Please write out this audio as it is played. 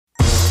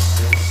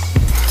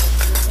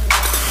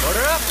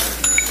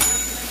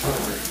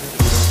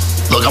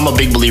I'm a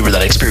big believer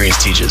that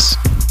experience teaches.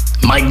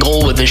 My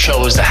goal with this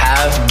show is to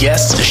have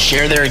guests to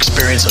share their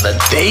experience so that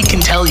they can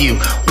tell you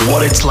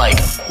what it's like,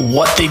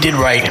 what they did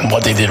right and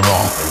what they did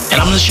wrong. And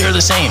I'm going to share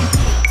the same.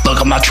 Look,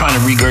 I'm not trying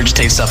to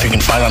regurgitate stuff you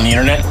can find on the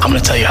internet. I'm going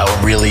to tell you how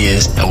it really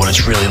is and what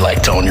it's really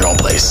like to own your own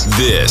place.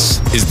 This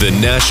is the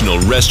National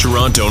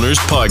Restaurant Owners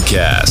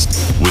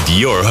Podcast with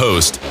your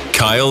host,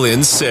 Kyle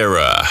and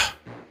Sarah.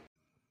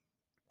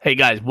 Hey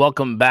guys,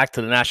 welcome back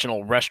to the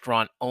National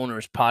Restaurant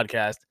Owners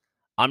Podcast.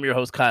 I'm your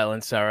host, Kyle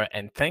and Sarah,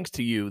 and thanks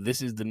to you,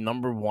 this is the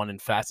 #1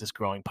 and fastest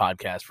growing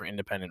podcast for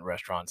independent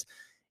restaurants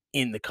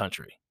in the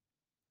country.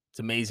 It's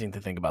amazing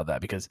to think about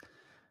that because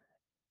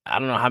I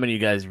don't know how many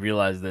of you guys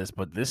realize this,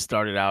 but this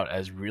started out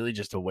as really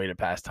just a way to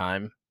pass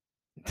time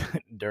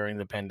during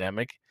the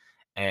pandemic.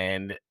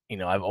 And,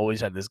 I've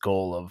always had this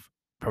goal of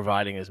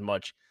providing as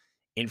much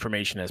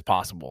information as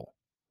possible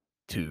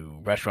to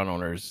restaurant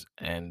owners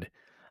and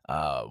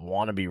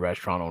wannabe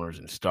restaurant owners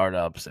and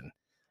startups. And,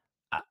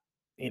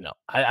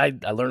 I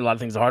learned a lot of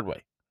things the hard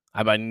way.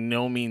 I by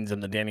no means am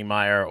the Danny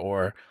Meyer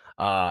or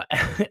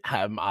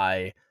am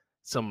I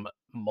some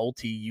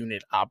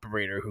multi-unit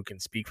operator who can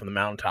speak from the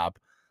mountaintop,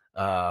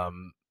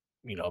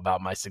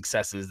 about my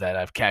successes that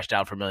I've cashed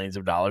out for millions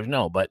of dollars.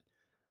 No, but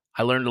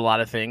I learned a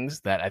lot of things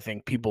that I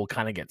think people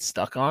kind of get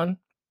stuck on.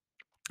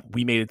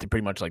 We made it to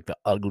pretty much like the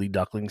ugly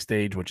duckling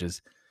stage, which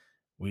is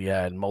we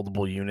had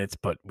multiple units,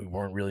 but we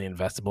weren't really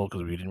investable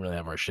because we didn't really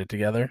have our shit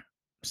together.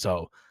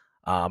 So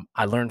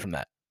I learned from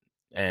that.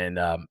 And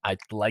I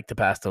like to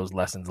pass those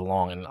lessons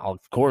along. And of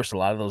course, a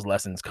lot of those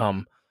lessons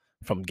come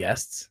from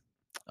guests.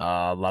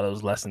 A lot of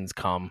those lessons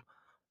come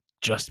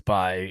just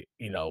by,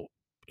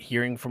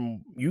 hearing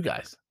from you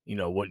guys,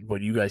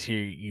 what you guys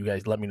hear, you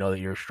guys let me know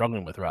that you're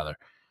struggling with rather.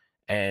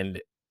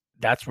 And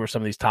that's where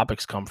some of these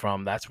topics come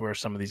from. That's where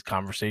some of these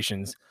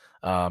conversations,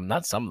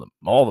 not some of them,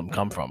 all of them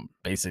come from,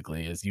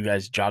 basically, is you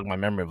guys jog my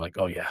memory of like,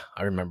 oh yeah,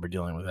 I remember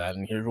dealing with that.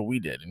 And here's what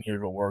we did. And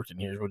here's what worked. And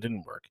here's what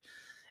didn't work.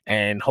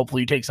 And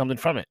hopefully you take something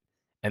from it.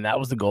 And that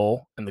was the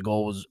goal. And the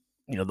goal was,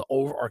 the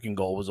overarching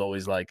goal was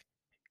always like,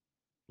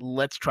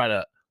 let's try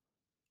to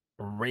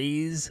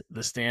raise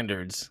the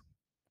standards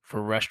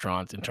for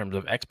restaurants in terms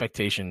of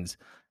expectations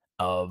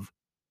of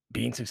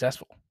being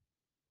successful.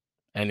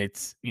 And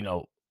it's,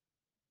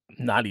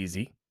 not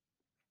easy,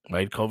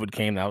 right? COVID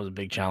came. That was a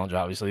big challenge,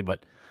 obviously.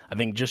 But I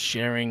think just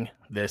sharing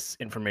this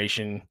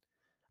information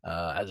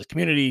as a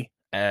community,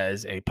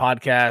 as a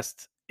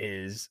podcast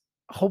is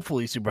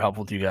hopefully super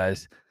helpful to you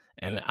guys.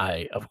 And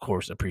I, of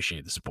course,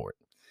 appreciate the support.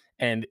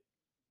 And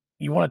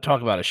you want to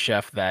talk about a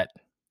chef that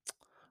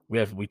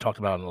we talked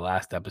about in the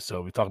last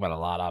episode. We talked about a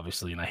lot,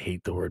 obviously, and I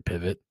hate the word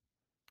pivot.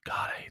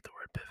 God, I hate the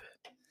word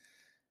pivot.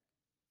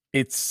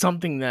 It's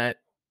something that,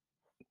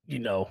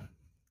 you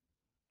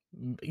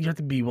have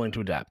to be willing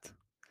to adapt.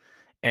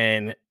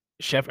 And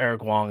Chef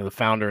Eric Huang, the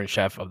founder and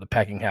chef of the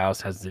Pecking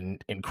House, has an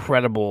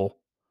incredible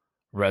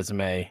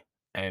resume.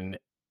 And,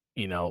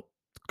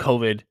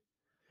 COVID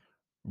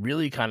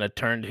really kind of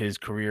turned his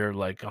career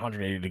like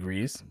 180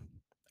 degrees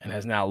and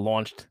has now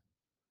launched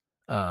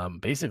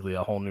basically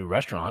a whole new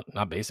restaurant.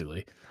 Not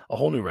basically, a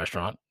whole new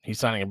restaurant. He's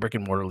signing a brick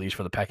and mortar lease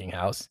for the Pecking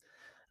House.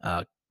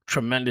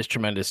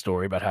 Tremendous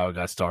story about how it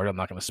got started. I'm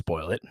not going to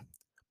spoil it,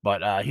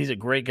 but he's a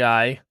great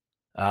guy.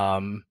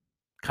 Kind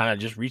of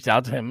just reached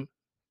out to him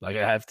like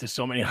I have to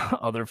so many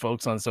other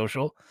folks on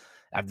social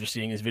after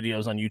seeing his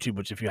videos on YouTube,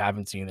 which if you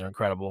haven't seen, they're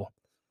incredible.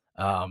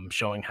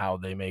 Showing how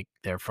they make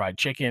their fried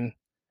chicken,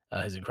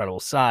 his incredible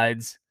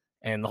sides,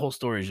 and the whole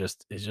story is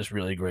just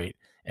really great.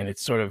 And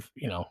it's sort of,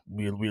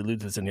 we alluded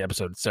to this in the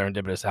episode,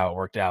 serendipitous how it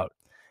worked out.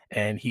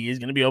 And he is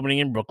going to be opening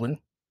in Brooklyn,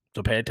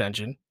 so pay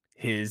attention.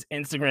 His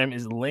Instagram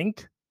is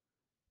linked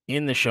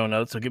in the show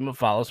notes, so give him a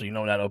follow so you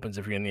know when that opens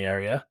if you're in the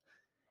area.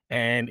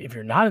 And if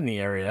you're not in the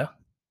area,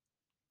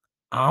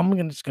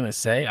 I'm just gonna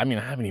say, I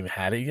haven't even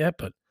had it yet,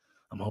 but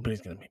I'm hoping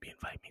he's gonna maybe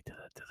invite me to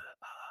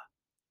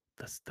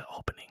the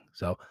opening.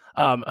 So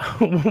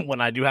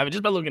when I do have it,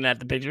 just by looking at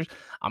the pictures,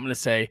 I'm gonna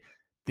say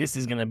this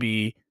is gonna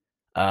be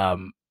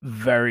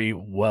very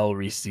well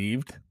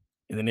received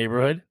in the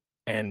neighborhood,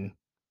 and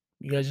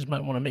you guys just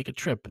might want to make a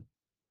trip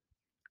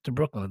to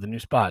Brooklyn at the new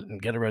spot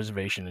and get a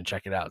reservation and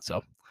check it out.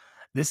 So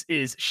this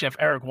is Chef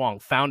Eric Huang,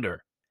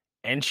 founder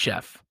and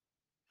chef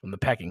from the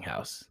Pecking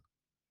House.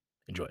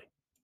 Enjoy.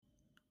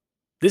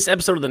 This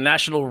episode of the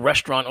National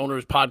Restaurant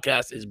Owners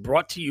Podcast is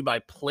brought to you by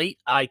Plate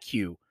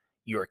IQ,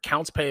 your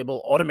accounts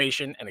payable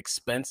automation and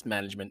expense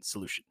management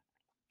solution.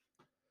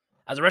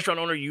 As a restaurant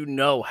owner, you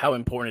know how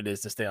important it is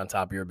to stay on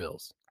top of your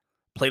bills.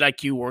 Plate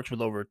IQ works with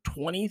over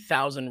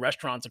 20,000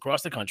 restaurants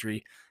across the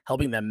country,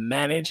 helping them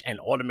manage and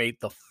automate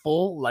the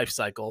full life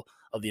cycle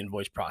of the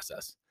invoice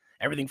process.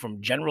 Everything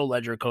from general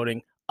ledger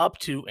coding up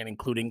to and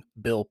including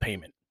bill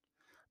payment.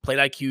 Plate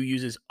IQ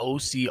uses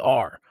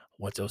OCR.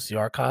 What's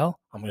OCR, Kyle?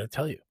 I'm going to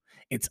tell you.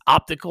 It's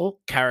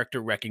optical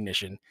character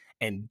recognition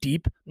and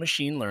deep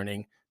machine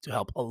learning to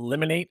help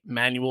eliminate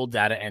manual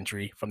data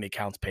entry from the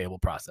accounts payable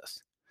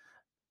process.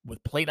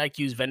 With Plate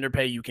IQ's Vendor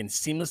Pay, you can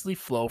seamlessly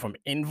flow from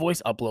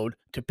invoice upload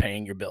to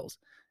paying your bills.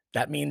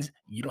 That means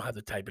you don't have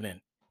to type it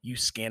in. You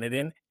scan it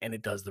in, and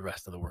it does the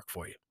rest of the work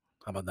for you.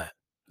 How about that?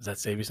 Does that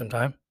save you some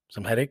time,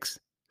 some headaches?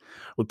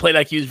 With Plate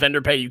IQ's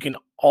Vendor Pay, you can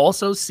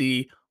also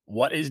see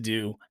what is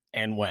due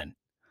and when.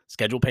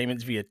 Schedule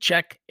payments via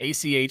check,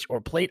 ACH,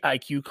 or Plate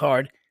IQ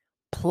card.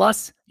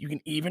 Plus, you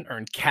can even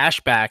earn cash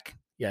back.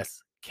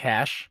 Yes,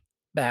 cash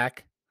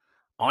back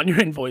on your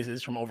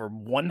invoices from over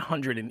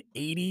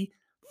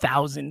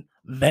 180,000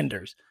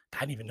 vendors. I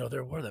didn't even know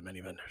there were that many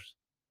vendors.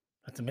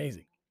 That's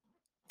amazing.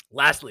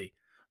 Lastly,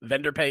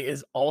 Vendor Pay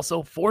is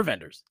also for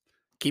vendors.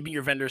 Keeping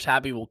your vendors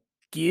happy will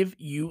give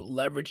you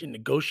leverage in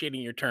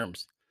negotiating your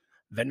terms.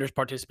 Vendors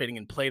participating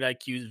in Plate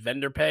IQ's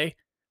Vendor Pay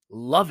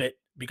love it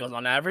because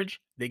on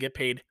average, they get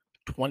paid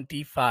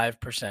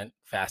 25%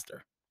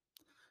 faster.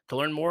 To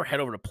learn more, head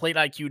over to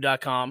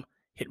plateiq.com,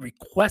 hit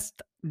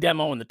request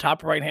demo in the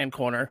top right-hand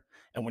corner,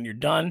 and when you're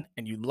done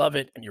and you love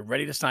it and you're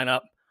ready to sign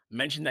up,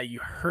 mention that you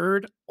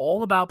heard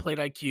all about Plate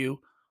IQ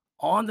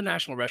on the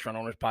National Restaurant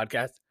Owners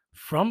Podcast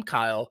from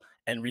Kyle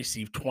and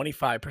receive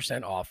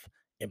 25% off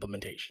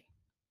implementation.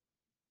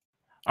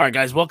 All right,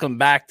 guys, welcome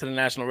back to the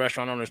National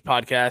Restaurant Owners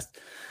Podcast.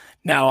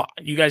 Now,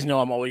 you guys know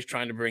I'm always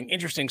trying to bring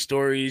interesting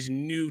stories,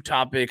 new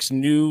topics,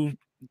 new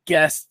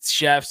guests,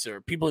 chefs,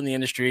 or people in the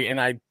industry, and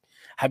I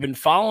have been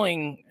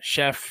following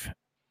Chef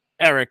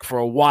Eric for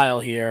a while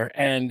here,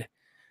 and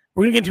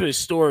we're going to get into his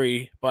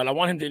story, but I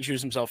want him to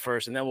introduce himself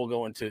first, and then we'll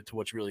go into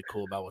what's really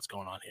cool about what's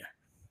going on here.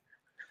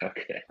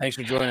 Okay. Thanks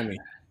for joining me.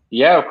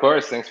 Yeah, of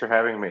course. Thanks for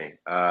having me.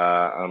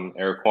 I'm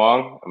Eric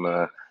Huang. I'm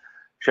a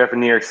chef in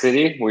New York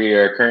City. We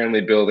are currently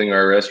building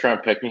our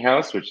restaurant, Pecking,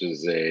 which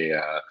is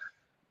a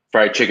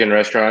fried chicken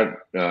restaurant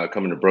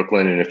coming to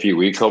Brooklyn in a few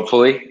weeks,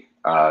 hopefully.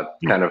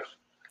 Kind of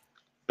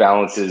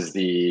balances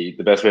the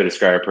best way to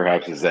describe it,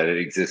 perhaps, is that it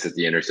exists at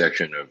the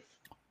intersection of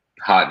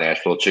hot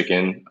Nashville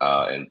chicken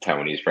and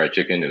Taiwanese fried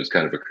chicken. It was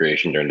kind of a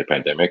creation during the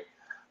pandemic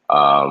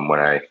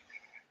when I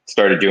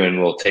started doing a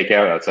little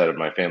takeout outside of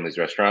my family's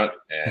restaurant,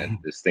 and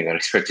this thing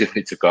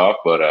unexpectedly took off.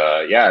 But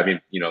yeah, I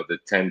mean, the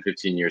 10,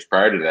 15 years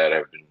prior to that,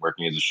 I've been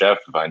working as a chef,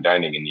 fine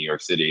dining in New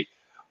York City.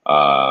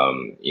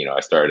 I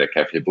started at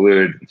Café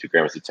Bleu, 2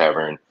 Gramercy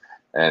Tavern,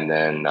 and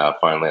then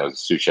finally I was a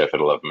sous chef at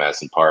 11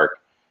 Madison Park.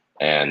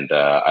 And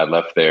I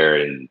left there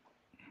in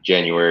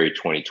January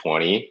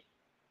 2020.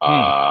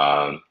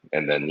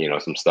 And then,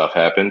 some stuff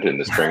happened in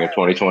the spring of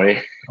 2020.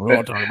 We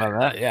won't talk about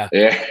that. Yeah.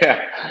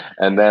 Yeah.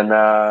 And then,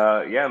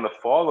 in the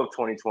fall of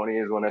 2020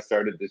 is when I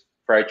started this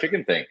fried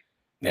chicken thing.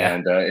 Yeah.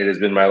 And it has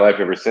been my life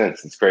ever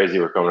since. It's crazy.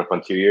 We're coming up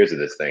on 2 years of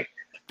this thing.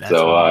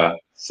 So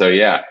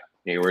yeah,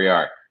 here we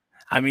are.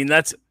 I mean,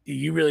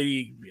 you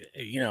really,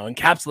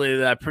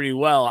 encapsulated that pretty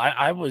well.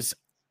 I was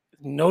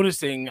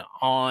noticing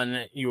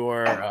on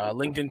your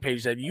LinkedIn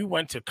page that you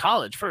went to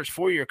college first,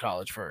 4-year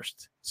college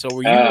first. So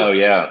were you? Oh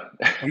yeah.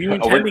 Were you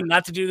intending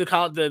not to do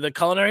the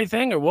culinary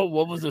thing, or what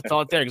was the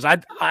thought there? Because I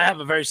have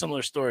a very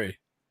similar story.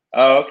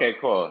 Oh, okay,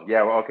 cool.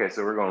 Yeah, well, okay,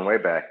 so we're going way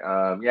back.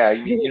 Yeah,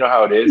 you know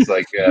how it is,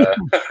 like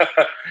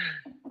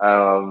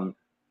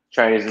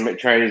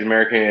Chinese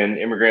American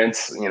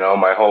immigrants.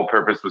 My whole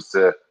purpose was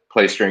to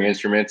play string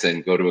instruments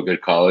and go to a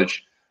good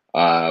college,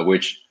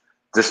 which,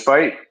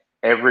 despite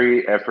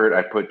every effort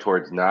I put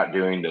towards not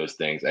doing those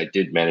things, I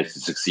did manage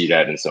to succeed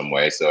at in some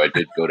way. So I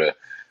did go to.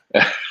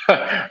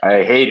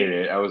 I hated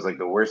it. I was like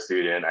the worst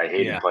student. I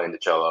hated playing the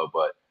cello,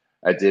 but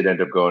I did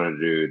end up going to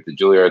do the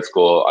Juilliard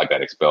school. I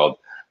got expelled.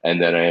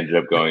 And then I ended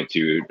up going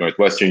to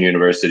Northwestern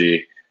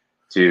University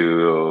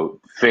to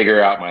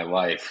figure out my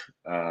life.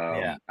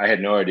 I had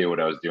no idea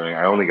what I was doing.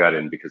 I only got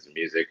in because of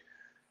music.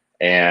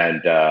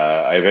 And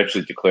I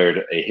eventually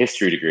declared a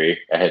history degree.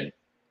 I had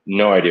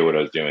no idea what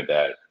I was doing with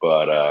that.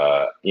 But,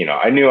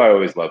 I knew I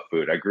always loved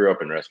food. I grew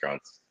up in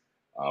restaurants.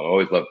 I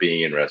always loved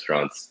being in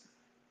restaurants.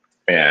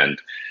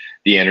 And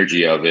the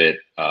energy of it,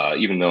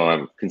 even though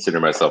I consider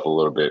myself a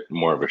little bit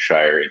more of a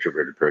shyer,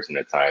 introverted person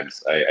at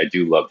times, I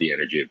do love the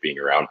energy of being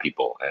around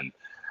people. And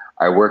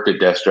I worked a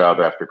desk job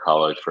after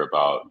college for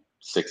about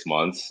 6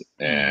 months,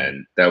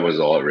 and that was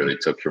all it really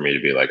took for me to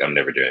be like, I'm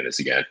never doing this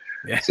again.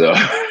 Yeah. So,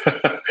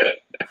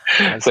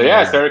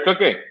 I started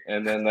cooking,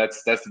 and then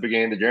that's the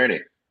beginning of the journey.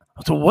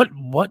 So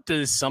what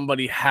does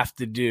somebody have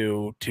to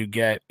do to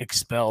get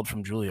expelled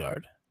from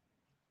Juilliard?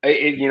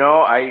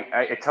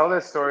 I tell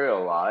that story a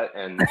lot,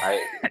 and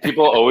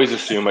people always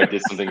assume I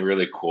did something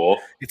really cool.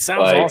 It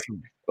sounds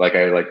awesome. Like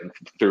I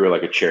threw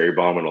like a cherry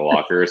bomb in a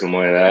locker or something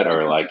like that,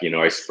 or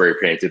I spray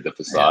painted the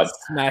facade.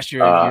 Smashed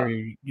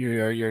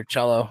your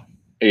cello.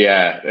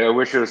 Yeah, I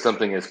wish it was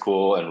something as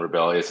cool and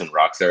rebellious and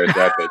rock star as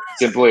that, but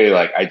simply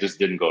I just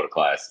didn't go to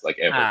class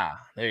ever.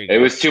 There you go. It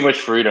was too much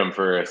freedom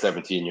for a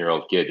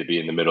 17-year-old kid to be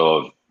in the middle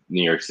of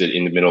New York City,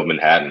 in the middle of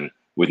Manhattan,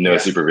 with no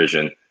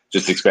supervision,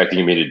 just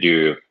expecting me to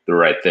do the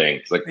right thing.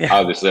 It's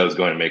obviously I was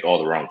going to make all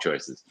the wrong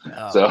choices.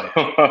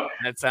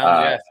 That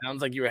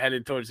sounds like you were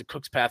headed towards the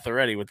cook's path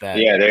already with that.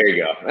 Yeah, there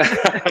you go.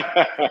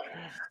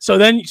 So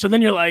then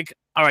you're like,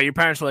 all right, your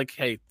parents were like,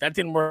 hey, that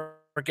didn't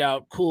work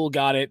out. Cool,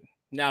 got it.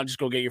 Now just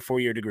go get your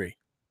 4-year degree.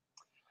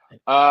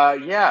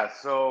 Yeah.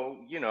 So,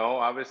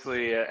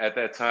 obviously at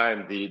that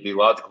time, the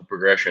logical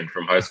progression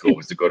from high school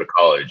was to go to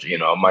college.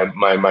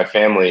 My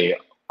family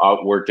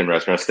worked in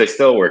restaurants. They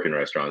still work in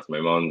restaurants. My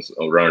mom's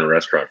run a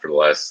restaurant for the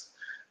last,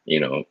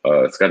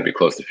 it's got to be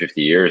close to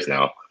 50 years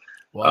now.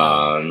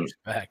 Wow. Um,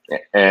 Respect.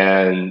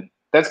 and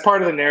that's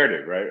part of the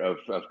narrative, right? Of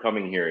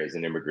coming here as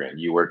an immigrant.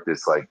 You work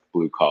this like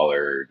blue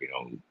collar,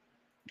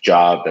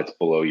 job that's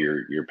below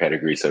your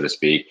pedigree, so to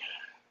speak.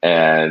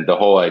 And the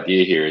whole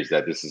idea here is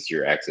that this is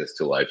your access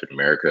to life in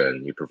America,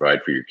 and you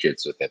provide for your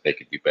kids so that they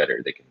can do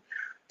better. They can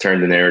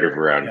turn the narrative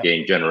around, Yeah.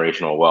 gain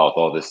generational wealth,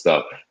 all this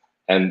stuff.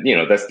 And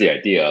that's the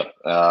idea.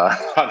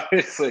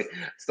 Obviously,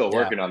 still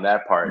working on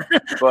that part.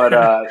 But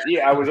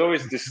yeah, I was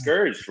always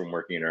discouraged from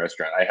working in a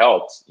restaurant. I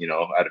helped,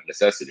 out of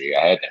necessity.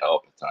 I had to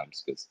help at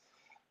times because,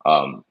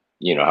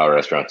 you know how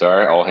restaurants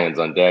are, all hands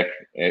on deck.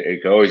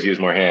 It could always use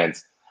more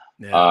hands.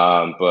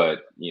 Yeah.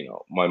 But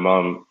my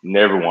mom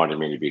never wanted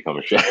me to become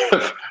a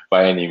chef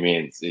by any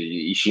means.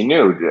 She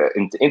knew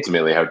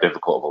intimately how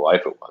difficult of a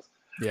life it was.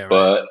 Yeah.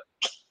 Right.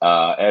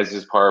 But as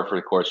is par for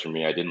the course for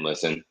me, I didn't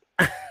listen,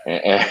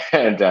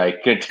 and I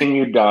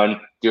continued on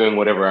doing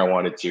whatever I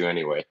wanted to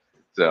anyway.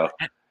 So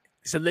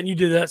then you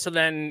did that. So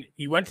then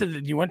you went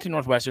to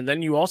Northwestern.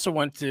 Then you also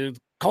went to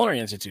Culinary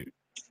Institute,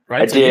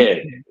 right? I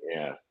did.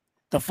 Yeah.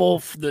 That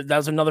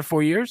was another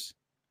 4 years.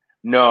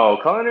 No,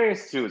 Culinary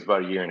Institute was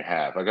about a year and a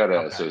half. I got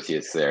an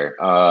associate's there.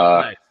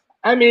 Nice.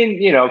 I mean,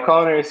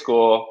 culinary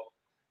school,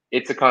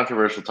 it's a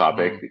controversial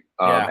topic.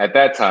 Yeah. At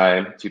that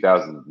time,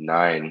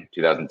 2009,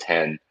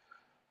 2010,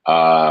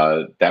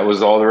 that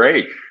was all the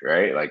rage,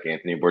 right? Like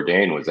Anthony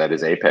Bourdain was at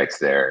his apex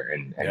there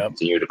and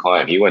continued to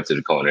climb. He went to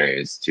the Culinary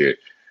Institute.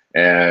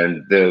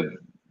 And the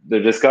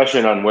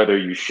discussion on whether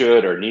you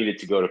should or needed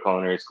to go to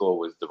culinary school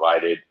was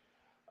divided.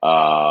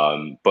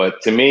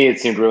 But to me,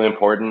 it seemed really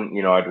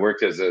important. I'd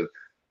worked as a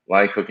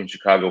line cook in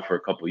Chicago for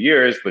a couple of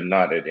years, but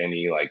not at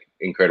any like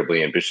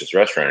incredibly ambitious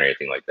restaurant or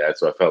anything like that.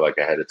 So I felt like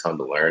I had a ton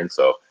to learn.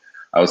 So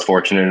I was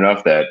fortunate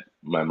enough that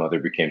my mother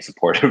became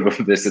supportive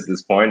of this at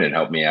this point and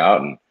helped me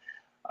out. And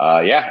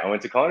yeah, I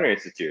went to Culinary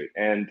Institute,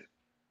 and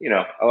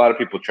a lot of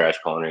people trash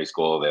culinary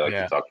school. They like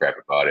to talk crap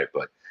about it,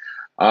 but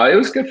it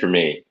was good for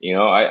me.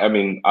 I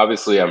mean,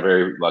 obviously, I'm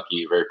very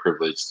lucky, very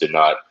privileged to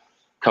not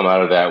come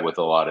out of that with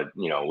a lot of,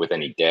 with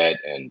any debt.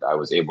 And I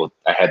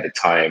had the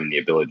time, the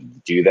ability to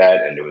do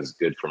that. And it was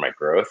good for my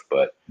growth.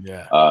 But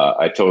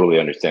I totally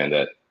understand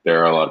that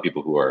there are a lot of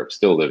people who are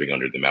still living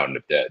under the mountain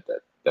of debt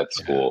that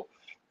school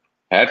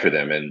had for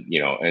them. And,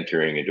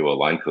 entering into a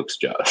line cook's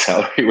job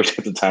salary, which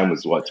at the time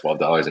was what,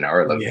 $12 an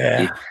hour,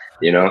 $11.50,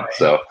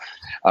 so,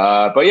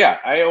 but yeah,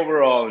 I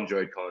overall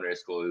enjoyed culinary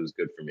school. It was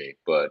good for me,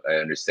 but I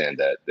understand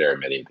that there are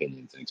many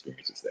opinions and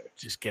experiences there.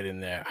 Just get in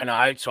there. I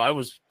know. So I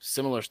was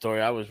similar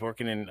story. I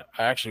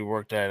actually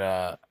worked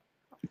at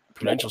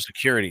Prudential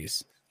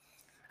Securities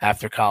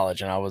after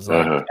college, and I was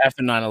like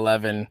after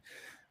 9/11.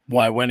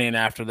 Well, I went in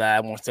after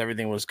that. Once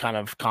everything was kind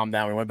of calmed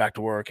down, we went back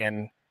to work,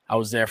 and I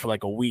was there for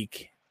like a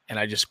week, and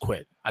I just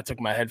quit. I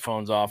took my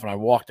headphones off and I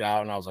walked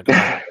out, and I was like,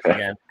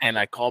 again. And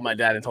I called my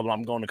dad and told him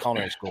I'm going to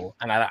culinary school.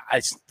 And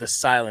the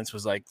silence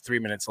was like 3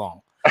 minutes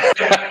long.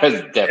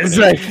 It's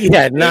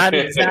like, not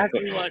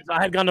exactly like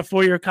I had gone to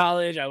 4-year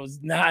college.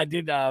 Now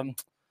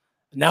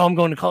I'm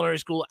going to culinary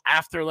school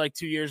after like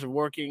 2 years of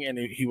working, and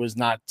he was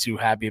not too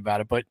happy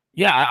about it. But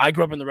yeah, I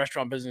grew up in the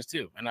restaurant business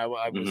too. And I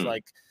was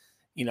like,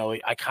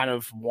 I kind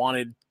of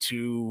wanted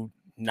to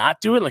not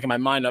do it. Like in my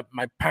mind,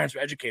 my parents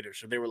were educators.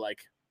 So they were like,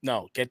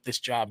 no, get this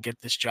job,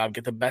 get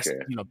the best,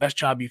 best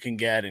job you can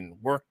get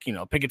and work,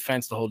 picket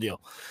fence, the whole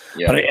deal.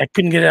 Yeah. But I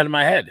couldn't get it out of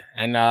my head.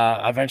 And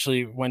I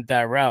eventually went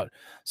that route.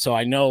 So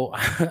I know,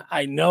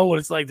 I know what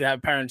it's like to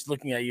have parents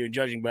looking at you and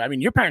judging. But I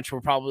mean, your parents were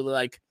probably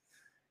like,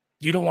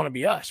 you don't want to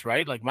be us,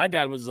 right? Like my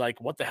dad was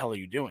like, what the hell are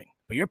you doing?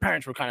 But your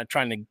parents were kind of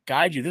trying to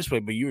guide you this way,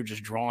 but you were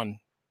just drawn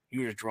to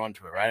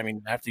it, right? I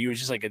mean, after you was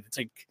just like, it's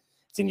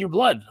in your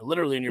blood,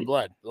 literally in your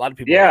blood. A lot of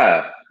people.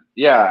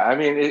 Yeah, I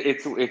mean,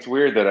 it's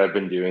weird that I've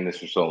been doing this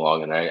for so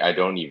long, and I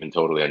don't even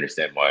totally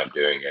understand why I'm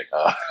doing it.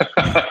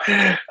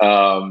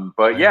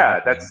 But yeah,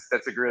 that's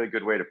a really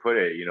good way to put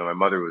it. My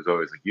mother was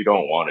always like, "You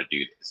don't want to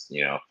do this."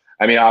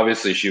 I mean,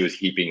 obviously, she was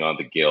heaping on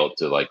the guilt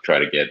to like try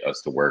to get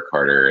us to work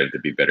harder and to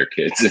be better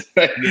kids, to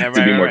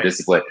be more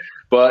disciplined.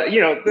 But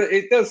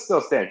it does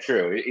still stand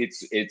true.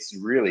 It's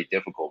really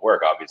difficult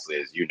work, obviously,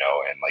 as you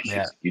know, and like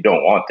you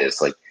don't want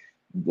this. Like,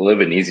 live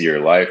an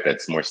easier life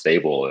that's more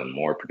stable and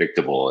more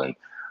predictable and.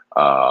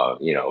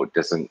 It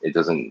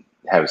doesn't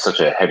have such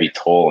a heavy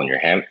toll on your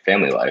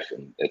family life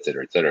and et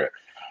cetera, et cetera.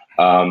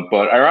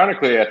 But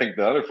ironically, I think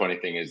the other funny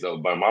thing is though,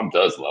 my mom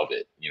does love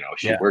it.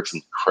 She works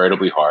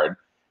incredibly hard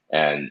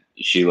and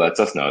she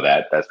lets us know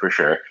that's for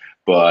sure.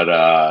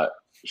 But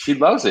she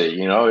loves it.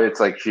 It's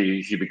like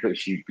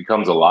she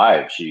becomes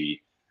alive. This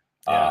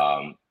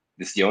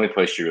is the only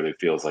place she really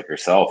feels like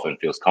herself and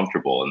feels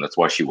comfortable. And that's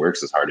why she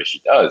works as hard as she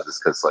does, is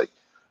because like,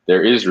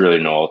 there is really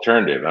no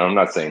alternative. And I'm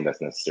not saying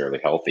that's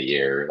necessarily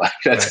healthy or like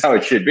that's how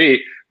it should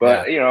be,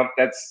 but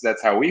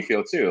that's how we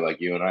feel too.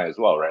 Like you and I as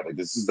well, right? Like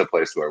this is the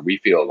place where we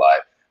feel alive.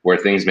 where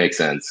things make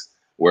sense,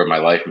 where my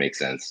life makes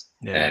sense.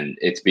 Yeah. And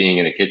it's being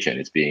in a kitchen,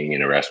 it's being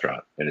in a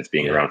restaurant, and it's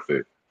being around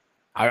food.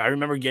 I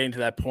remember getting to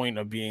that point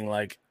of being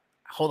like,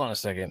 hold on a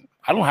second.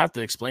 I don't have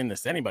to explain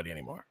this to anybody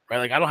anymore, right?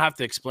 Like, I don't have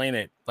to explain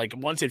it. Like,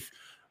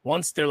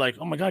 once they're like,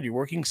 oh my God, you're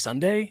working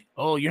Sunday?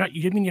 Oh, you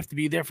mean you have to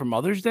be there for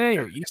Mother's Day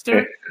or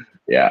Easter?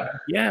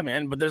 Yeah,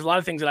 man. But there's a lot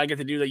of things that I get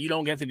to do that you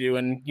don't get to do.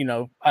 And, you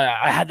know,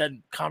 I had that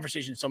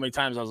conversation so many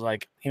times. I was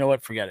like, you know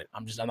what? Forget it.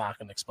 I'm not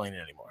going to explain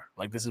it anymore.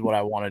 Like, this is what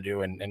I want to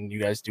do. And you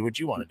guys do what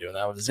you want to do. And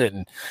that was it.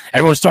 And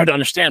everyone started to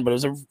understand, but it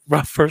was a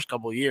rough first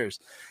couple of years.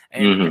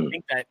 And I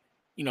think that,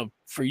 you know,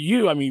 for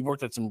you, I mean, you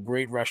worked at some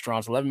great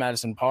restaurants, 11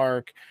 Madison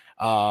Park,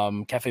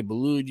 Cafe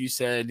Boulud, you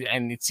said,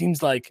 and it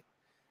seems like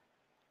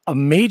a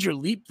major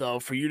leap, though,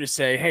 for you to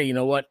say, hey, you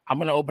know what, I'm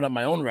going to open up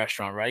my own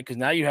restaurant, right? Because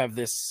now you have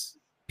this,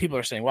 people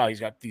are saying, wow,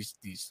 he's got these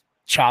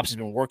chops, he's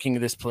been working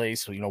at this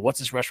place. So, you know, what's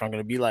this restaurant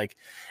going to be like?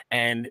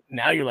 And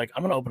now you're like,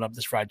 I'm going to open up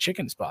this fried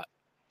chicken spot.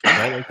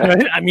 Right?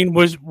 Like, I mean,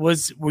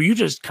 were you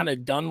just kind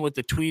of done with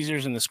the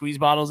tweezers and the squeeze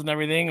bottles and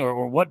everything,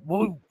 or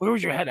where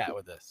was your head at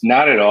with this?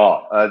 Not at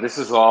all. This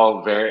is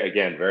all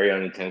very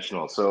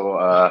unintentional. So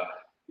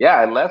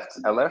I left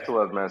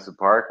 11 Madison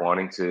Park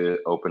wanting to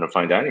open a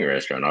fine dining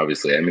restaurant.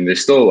 Obviously, I mean,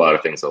 there's still a lot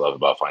of things I love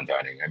about fine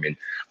dining. I mean,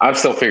 I'm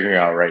still figuring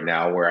out right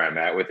now where I'm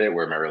at with it,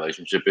 where my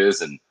relationship is,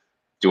 and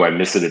do I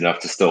miss it enough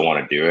to still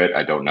want to do it?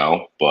 I don't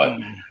know, but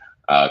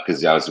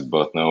because as we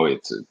both know,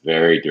 it's a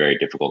very, very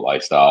difficult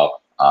lifestyle.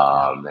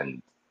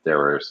 And there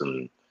were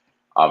some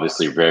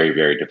obviously very,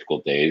 very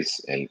difficult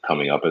days and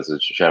coming up as a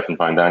chef in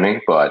fine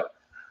dining. But,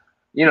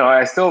 you know,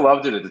 I still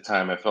loved it at the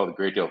time. I felt a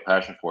great deal of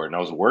passion for it. And I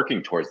was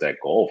working towards that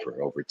goal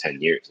for over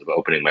 10 years of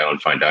opening my own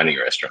fine dining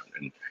restaurant.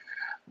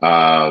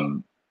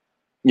 And,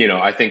 you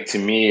know, I think to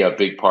me, a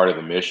big part of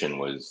the mission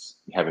was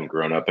having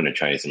grown up in a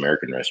Chinese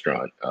American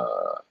restaurant.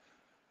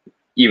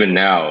 Even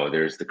now,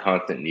 there's the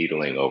constant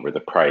needling over the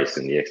price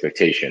and the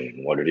expectation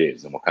and what it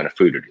is and what kind of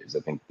food it is.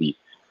 I think the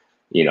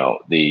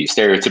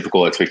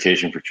stereotypical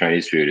expectation for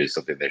Chinese food is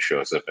something that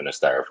shows up in a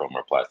styrofoam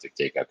or plastic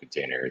takeout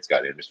container. It's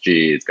got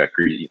MSG,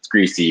 it's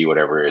greasy,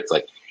 whatever. It's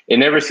like, it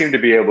never seemed to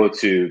be able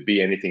to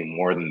be anything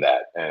more than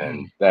that.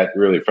 And that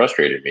really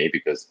frustrated me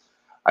because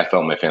I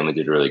felt my family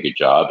did a really good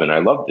job and I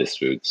loved this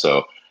food.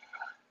 So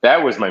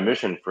that was my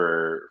mission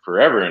for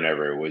forever and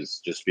ever,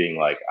 was just being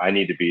like, I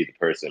need to be the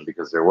person,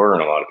 because there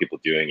weren't a lot of people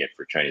doing it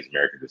for Chinese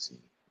American cuisine.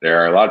 There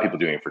are a lot of people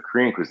doing it for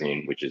Korean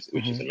cuisine, which is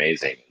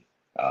amazing.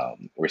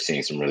 We're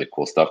seeing some really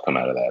cool stuff come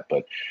out of that,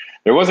 but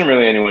there wasn't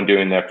really anyone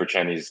doing that for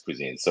Chinese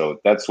cuisine. So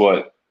that's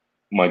what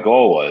my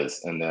goal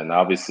was. And then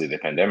obviously the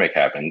pandemic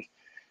happened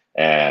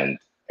and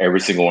every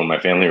single one of my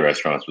family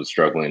restaurants was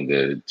struggling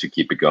to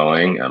keep it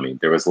going. I mean,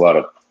 there was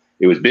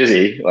it was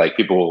busy. Like,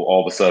 people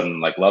all of a sudden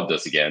like loved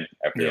us again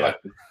after like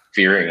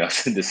fearing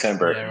us in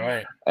December. Yeah,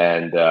 right.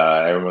 And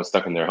everyone was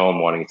stuck in their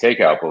home wanting to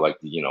takeout, but like,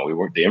 you know,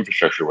 the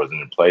infrastructure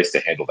wasn't in place to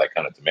handle that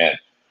kind of demand.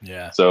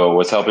 Yeah. So I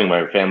was helping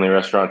my family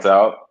restaurants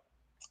out.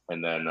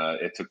 And then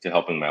it took to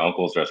helping my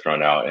uncle's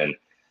restaurant out. And,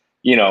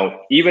 you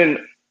know,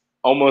 even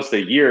almost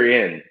a year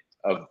in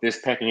of this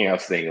Pecking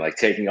House thing, like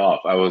taking off,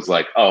 I was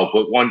like, oh,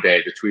 but one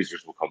day the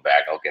tweezers will come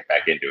back. I'll get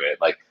back into it.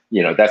 Like,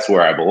 you know, that's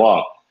where I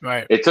belong.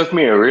 Right. It took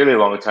me a really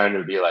long time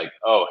to be like,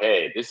 oh,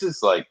 hey, this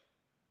is like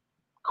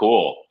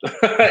cool.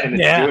 And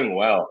it's doing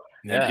well.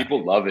 Yeah. And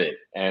people love it.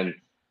 And,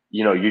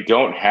 you know, you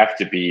don't have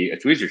to be a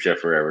tweezer chef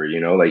forever, you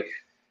know, like,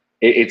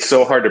 it's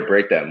so hard to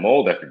break that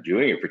mold after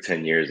doing it for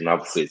 10 years. And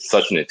obviously it's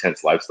such an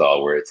intense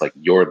lifestyle where it's like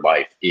your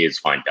life is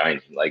fine dining.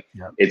 Like,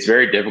 it's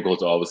very difficult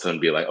to all of a sudden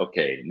be like,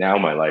 okay, now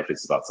my life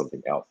is about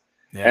something else.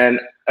 Yeah.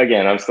 And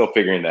again, I'm still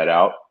figuring that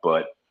out,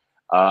 but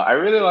I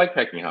really like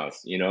Pecking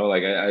House. You know,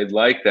 like I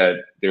like that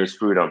there's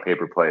food on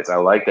paper plates. I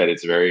like that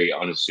it's very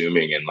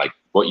unassuming and like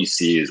what you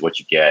see is what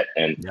you get.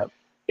 And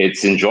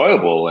it's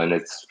enjoyable and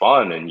it's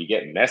fun and you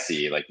get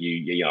messy. Like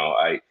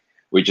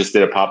we just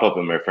did a pop-up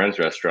in my friend's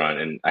restaurant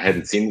and I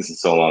hadn't seen this in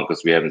so long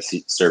because we haven't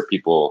served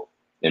people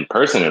in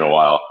person in a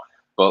while,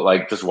 but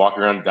like just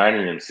walking around the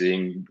dining room,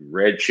 seeing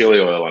red chili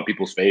oil on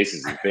people's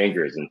faces and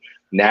fingers and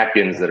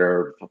napkins that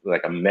are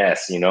like a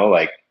mess, you know,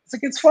 like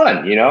it's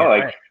fun, you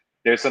know,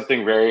 there's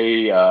something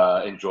very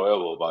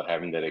enjoyable about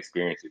having that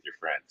experience with your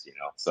friends, you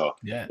know? So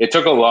it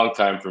took a long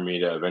time for me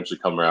to eventually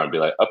come around and be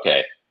like,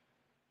 okay,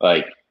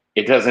 like,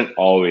 it doesn't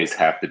always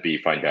have to be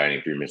fine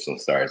dining 3 Michelin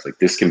stars. Like,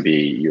 this can be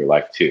your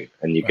life too.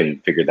 And you can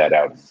figure that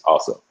out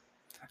also.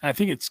 I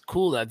think it's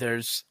cool that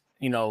there's,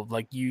 you know,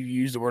 like you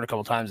used the word a couple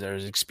of times,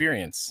 there's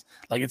experience.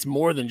 Like, it's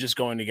more than just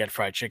going to get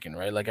fried chicken,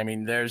 right? Like, I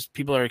mean,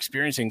 people are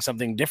experiencing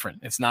something different.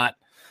 It's not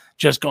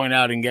just going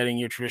out and getting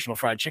your traditional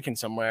fried chicken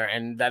somewhere.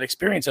 And that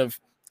experience of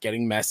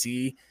getting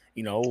messy,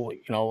 you know,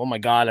 oh my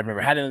God, I've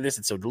never had any of this.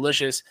 It's so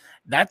delicious.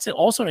 That's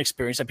also an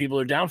experience that people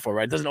are down for,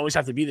 right? It doesn't always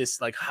have to be this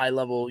like high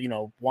level, you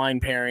know, wine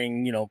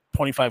pairing, you know,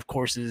 25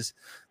 courses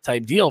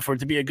type deal for it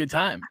to be a good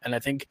time. And I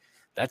think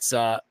that's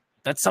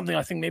something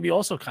I think maybe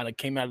also kind of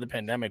came out of the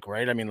pandemic,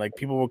 right? I mean, like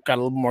people got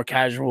a little more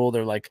casual.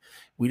 They're like,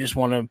 we just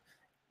want to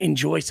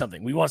enjoy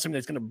something. We want something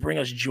that's going to bring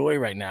us joy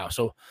right now.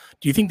 So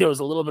do you think there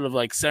was a little bit of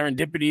like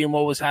serendipity in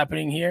what was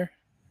happening here?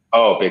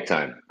 Oh, big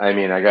time. I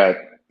mean, I got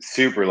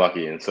super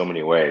lucky in so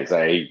many ways.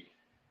 I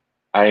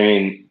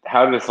mean,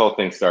 how did this whole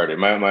thing started?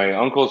 My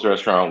uncle's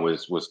restaurant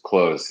was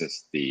closed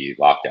since the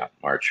lockdown,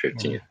 March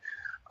 15th.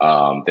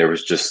 There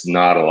was just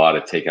not a lot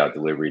of takeout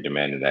delivery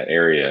demand in that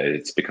area.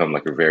 It's become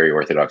like a very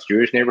Orthodox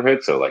Jewish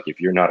neighborhood. So like if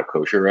you're not a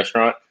kosher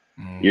restaurant,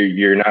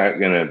 you're not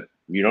gonna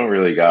you don't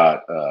really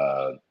got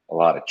a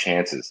lot of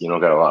chances. You don't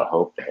got a lot of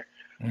hope there.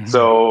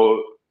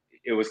 So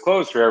it was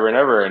closed forever and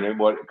ever. And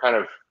what kind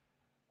of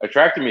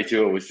attracted me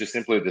to it was just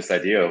simply this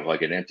idea of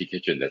like an empty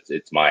kitchen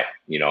it's mine.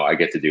 I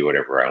get to do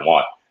whatever I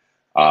want.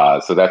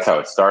 So that's how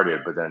it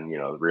started. But then,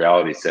 the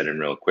reality set in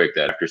real quick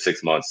that after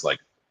 6 months, like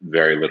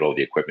very little of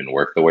the equipment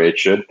worked the way it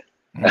should,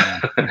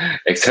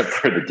 except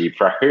for the deep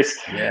fryers.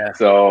 Yeah.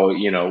 So,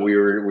 we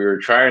were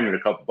trying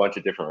a bunch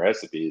of different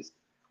recipes,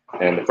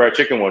 and the fried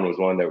chicken one was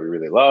one that we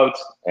really loved,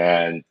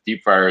 and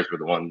deep fryers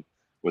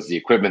was the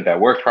equipment that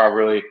worked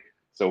properly.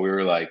 So we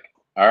were like,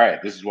 all right,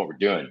 this is what we're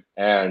doing.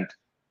 And,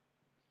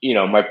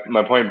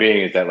 my point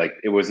being is that like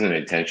it wasn't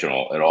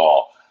intentional at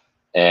all.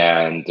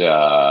 And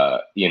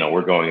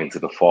we're going into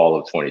the fall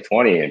of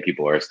 2020 and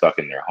people are stuck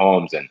in their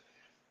homes, and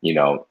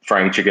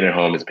frying chicken at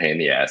home is a pain in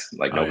the ass.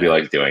 Like nobody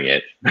likes doing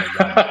it.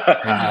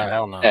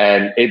 Hell no.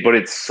 But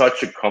it's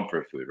such a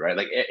comfort food, right?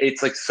 Like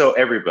it's like, so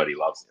everybody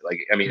loves it. Like,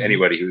 I mean,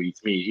 anybody who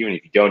eats meat, even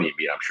if you don't eat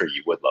meat, I'm sure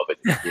you would love it.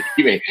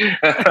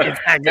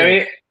 I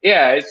mean,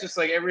 yeah, it's just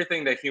like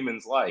everything that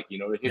humans like,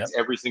 it hits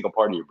every single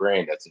part of your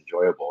brain that's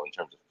enjoyable in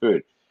terms of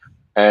food.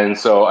 And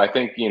so I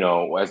think,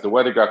 as the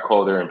weather got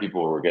colder and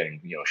people were getting,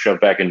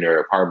 shoved back in their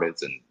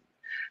apartments, and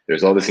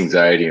there's all this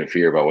anxiety and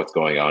fear about what's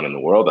going on in the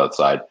world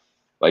outside,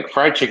 like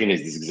fried chicken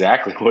is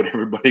exactly what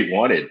everybody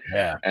wanted.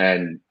 Yeah.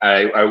 And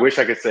I wish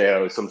I could say I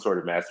was some sort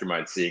of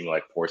mastermind seeing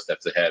like 4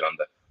 steps ahead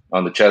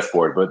on the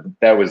chessboard, but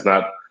that was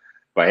not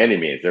by any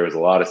means. There was a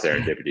lot of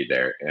serendipity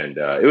there. And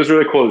it was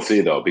really cool to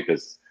see, though,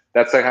 because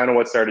that's like kind of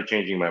what started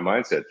changing my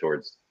mindset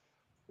towards,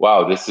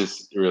 wow, this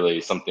is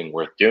really something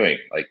worth doing.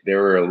 Like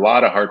there were a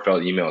lot of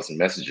heartfelt emails and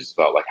messages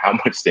about like how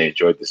much they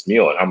enjoyed this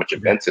meal and how much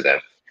it meant to them.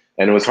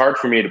 And it was hard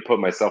for me to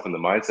put myself in the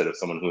mindset of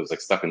someone who was like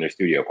stuck in their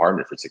studio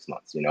apartment for 6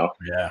 months,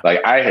 Yeah.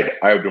 Like I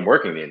had been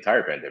working the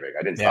entire pandemic.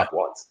 I didn't stop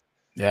once.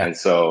 Yeah. And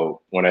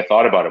so when I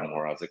thought about it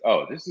more, I was like,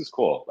 oh, this is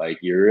cool. Like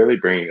you're really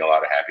bringing a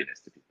lot of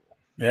happiness to people.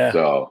 Yeah.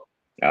 So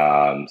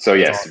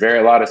yes, awesome.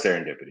 a lot of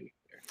serendipity.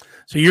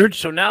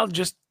 So now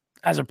just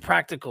as a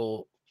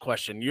practical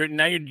question,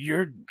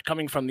 you're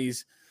coming from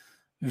these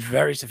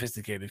very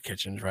sophisticated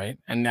kitchens, right?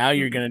 And now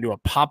you're going to do a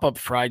pop-up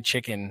fried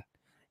chicken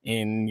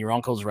in your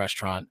uncle's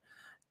restaurant.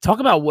 Talk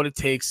about what it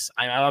takes.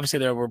 Obviously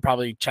there were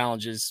probably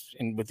challenges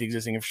with the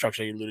existing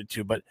infrastructure you alluded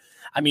to, but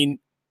I mean,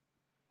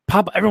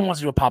 everyone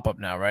wants to do a pop-up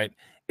now, right?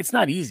 It's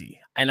not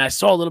easy. And I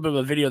saw a little bit of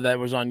a video that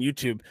was on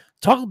YouTube.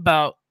 Talk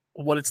about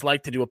what it's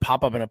like to do a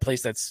pop-up in a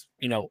place that's,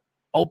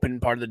 open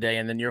part of the day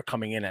and then you're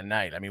coming in at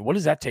night. I mean, what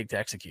does that take to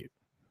execute?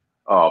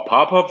 Oh,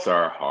 pop-ups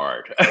are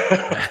hard.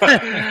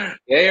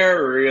 They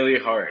are really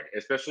hard,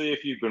 especially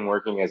if you've been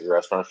working as a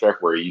restaurant chef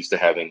where you're used to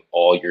having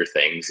all your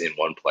things in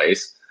one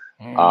place.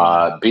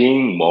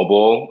 Being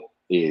mobile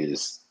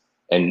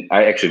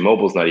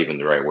mobile is not even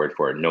the right word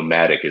for it.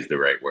 Nomadic is the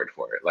right word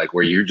for it. Like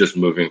where you're just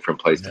moving from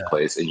place to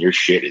place and your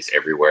shit is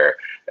everywhere.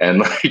 And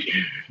like,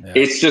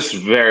 it's just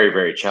very,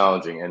 very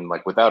challenging. And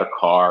like without a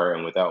car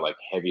and without like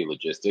heavy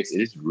logistics,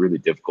 it is really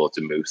difficult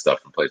to move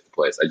stuff from place to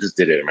place. I just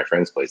did it at my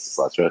friend's place this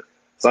last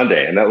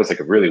Sunday, and that was like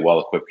a really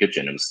well-equipped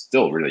kitchen. It was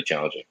still really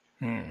challenging.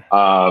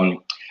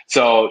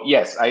 So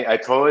yes, I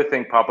totally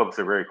think pop-ups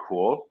are very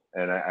cool,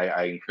 and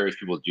I encourage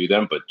people to do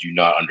them, but do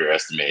not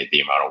underestimate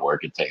the amount of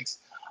work it takes.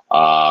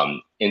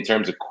 In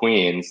terms of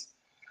Queens,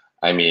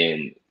 I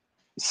mean,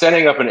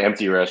 setting up an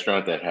empty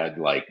restaurant that had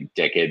like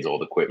decades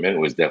old equipment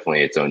was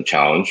definitely its own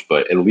challenge,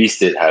 but at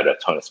least it had a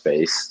ton of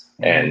space.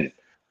 And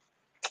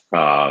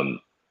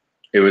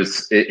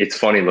it's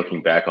funny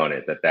looking back on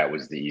it that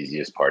was the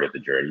easiest part of the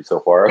journey so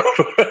far.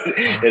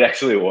 It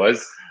actually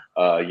was,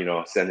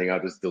 sending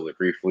out this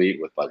delivery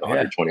fleet with like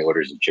 120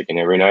 orders of chicken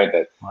every night.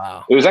 It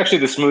was actually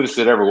the smoothest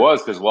it ever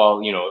was, because while,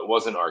 it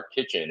wasn't our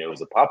kitchen, it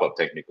was a pop-up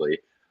technically.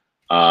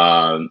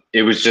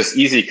 It was just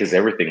easy because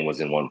everything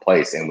was in one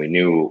place and we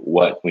knew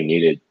what we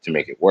needed to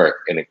make it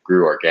work, and it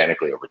grew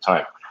organically over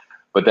time.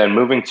 But then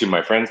moving to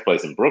my friend's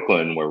place in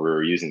Brooklyn, where we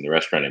were using the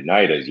restaurant at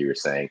night, as you were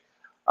saying,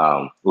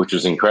 which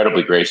was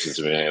incredibly gracious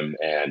of him,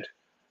 and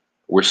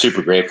we're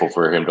super grateful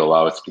for him to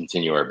allow us to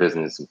continue our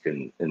business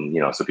and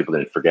so people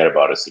didn't forget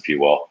about us, if you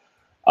will.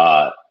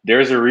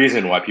 There's a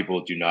reason why people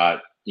do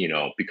not,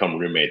 become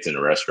roommates in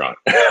a restaurant.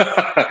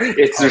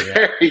 It's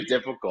very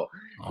difficult,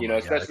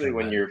 especially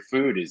when your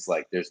food is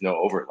like, there's no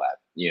overlap,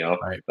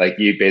 like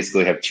you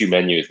basically have 2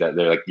 menus that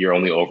they're like, your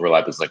only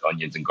overlap is like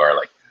onions and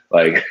garlic.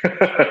 Like,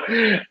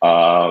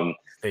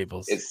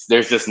 Staples.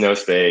 There's just no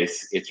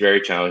space. It's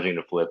very challenging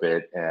to flip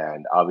it.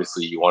 And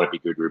obviously you want to be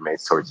good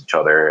roommates towards each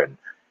other. And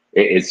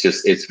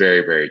it's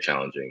very, very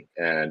challenging.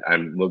 And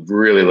I'm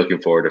really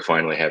looking forward to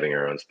finally having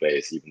our own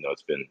space, even though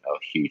it's been a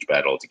huge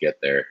battle to get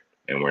there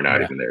and we're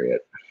not even there yet.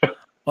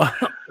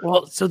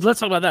 Well, so let's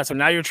talk about that. So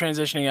now you're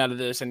transitioning out of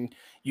this, and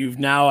you've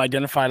now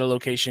identified a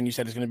location. You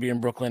said it's going to be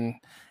in Brooklyn.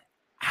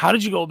 How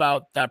did you go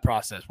about that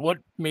process? What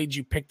made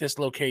you pick this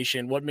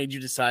location? What made you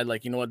decide,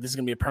 like, you know what, this is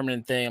going to be a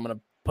permanent thing. I'm going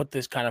to put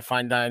this kind of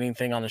fine dining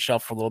thing on the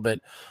shelf for a little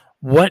bit.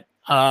 What,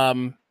 talk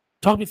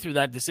me through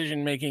that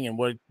decision making and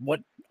what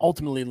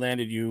ultimately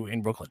landed you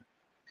in Brooklyn?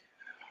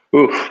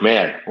 Oof,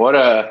 man,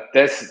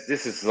 this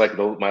is like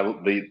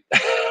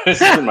this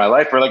has been my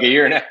life for like a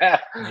year and a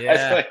half.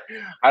 Yeah. Like,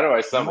 how do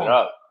I sum it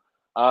up?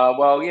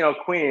 Well,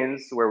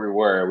 Queens, where we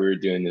were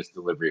doing this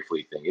delivery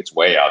fleet thing. It's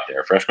way out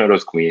there. Fresh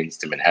Meadows, Queens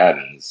to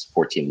Manhattan is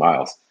 14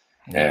 miles.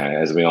 Yeah. And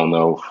as we all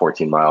know,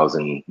 14 miles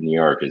in New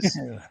York is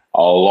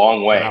a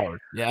long way.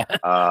 Yeah.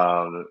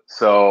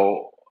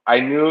 So I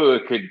knew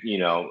it could,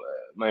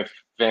 my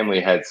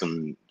family had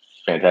some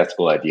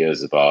fantastical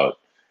ideas about,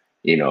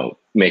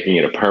 making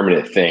it a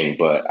permanent thing,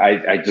 but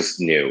I just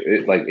knew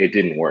it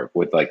didn't work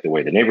with like the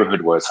way the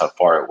neighborhood was, how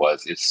far it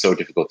was. It's so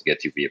difficult to get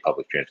to via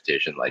public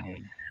transportation. Like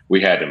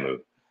we had to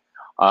move.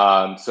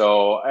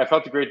 So I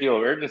felt a great deal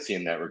of urgency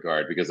in that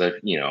regard because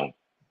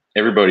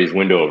everybody's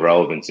window of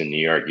relevance in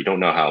New York, you don't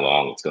know how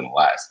long it's going to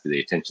last. The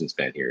attention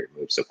span here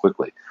moves so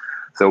quickly.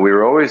 So we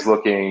were always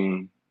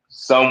looking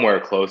somewhere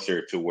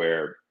closer to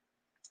where,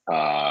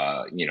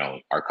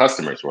 our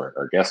customers were,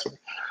 our guests were.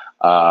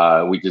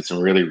 We did some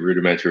really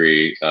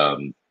rudimentary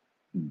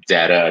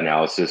data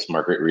analysis,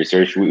 market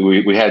research.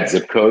 We had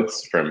zip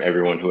codes from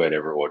everyone who had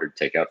ever ordered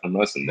takeout from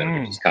us, and then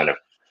we just kind of.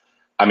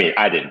 I mean,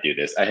 I didn't do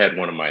this. I had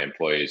one of my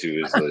employees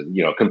who was,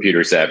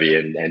 computer savvy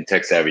and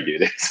tech savvy do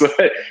this,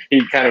 but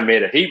he kind of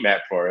made a heat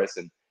map for us,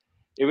 and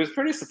it was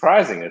pretty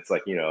surprising. It's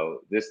like,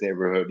 this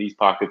neighborhood, these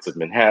pockets of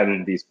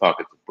Manhattan, these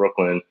pockets of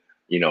Brooklyn,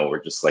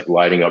 we're just like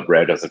lighting up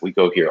red. I was like, we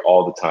go here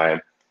all the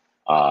time,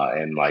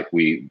 and like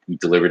we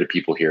deliver to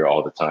people here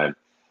all the time.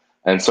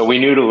 And so we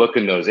knew to look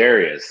in those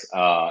areas.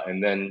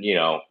 And then,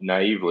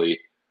 naively,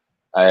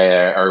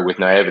 with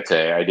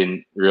naivete, I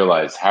didn't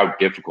realize how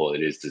difficult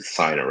it is to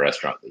sign a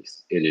restaurant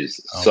lease. It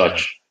is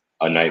such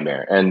a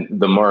nightmare. And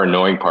the more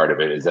annoying part of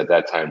it is at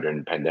that time during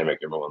the pandemic,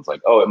 everyone's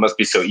like, oh, it must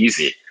be so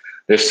easy.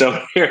 There's so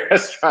many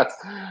restaurants,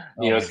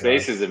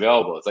 spaces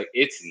available. It's like,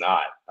 it's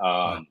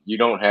not. You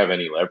don't have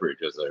any leverage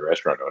as a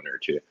restaurant owner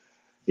to,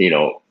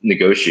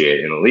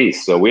 negotiate in a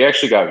lease. So we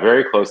actually got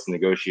very close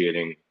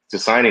to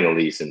signing a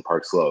lease in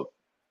Park Slope,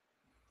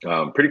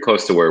 pretty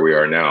close to where we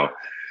are now.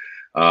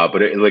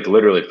 But it like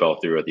literally fell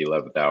through at the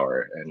 11th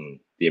hour, and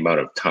the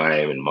amount of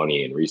time and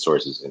money and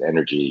resources and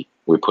energy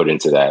we put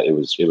into that, it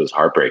was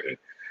heartbreaking,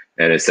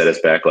 and it set us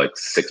back like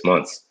 6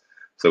 months.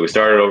 So we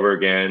started over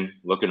again,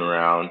 looking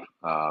around.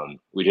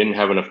 We didn't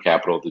have enough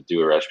capital to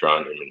do a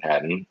restaurant in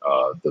Manhattan.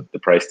 The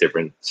price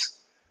difference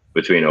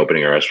between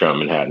opening a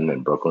restaurant in Manhattan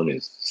and Brooklyn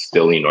is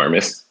still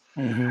enormous.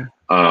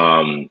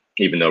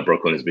 Even though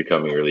Brooklyn is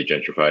becoming really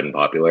gentrified and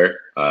popular.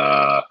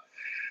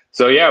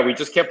 So yeah, we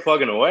just kept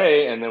plugging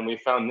away, and then we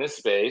found this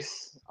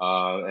space,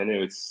 and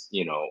it's,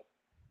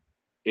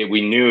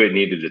 we knew it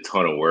needed a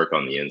ton of work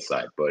on the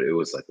inside, but it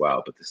was like,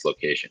 wow, but this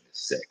location is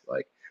sick.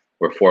 Like,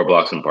 we're 4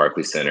 blocks from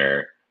Barclays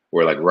Center.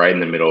 We're like right in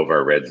the middle of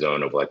our red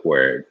zone of like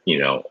where,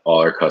 all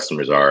our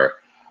customers are.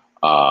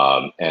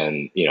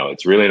 And,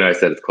 it's really nice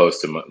that it's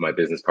close to my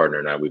business partner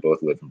and I. We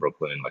both live in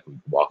Brooklyn, like we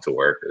walk to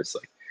work. It's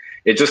like,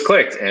 it just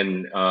clicked.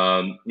 And,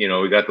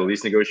 we got the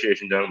lease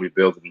negotiation done. We've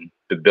been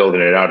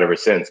building it out ever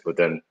since. But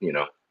then,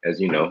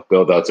 as you know,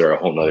 build outs are a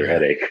whole nother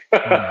headache.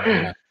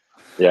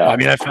 Yeah. I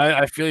mean,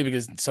 I feel you,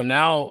 because so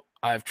now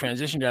I've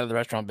transitioned out of the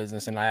restaurant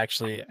business, and I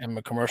actually am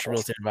a commercial real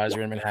estate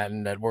advisor in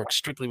Manhattan that works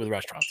strictly with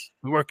restaurants.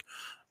 We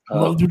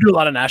do a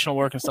lot of national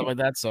work and stuff like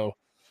that. So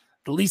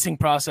the leasing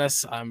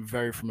process, I'm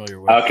very familiar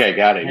with. Okay,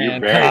 got it. You're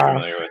very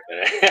familiar with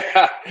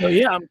it. So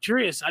yeah, I'm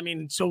curious. I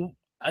mean, so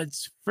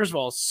it's, first of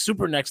all,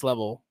 super next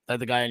level that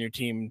the guy on your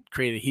team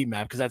created a heat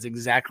map, because that's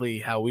exactly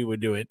how we would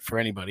do it for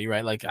anybody,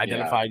 right? Like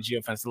identify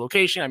geofence the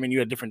location. I mean, you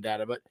had different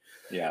data, but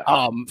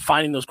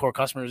finding those core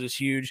customers is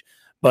huge.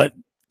 But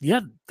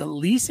yeah, the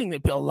leasing,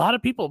 that a lot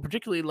of people,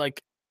 particularly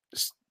like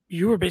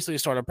you were basically a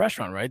startup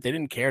restaurant, right? They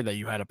didn't care that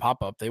you had a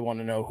pop-up. They want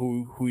to know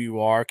who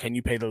you are. Can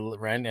you pay the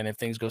rent? And if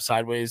things go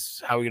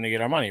sideways, how are we going to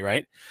get our money,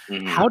 right?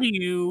 How did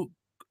you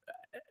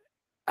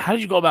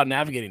go about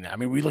navigating that? I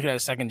mean, we look at a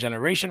second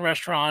generation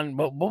restaurant,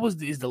 but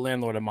is the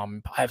landlord and mom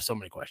and pop? I have so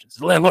many questions.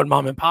 The landlord,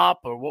 mom and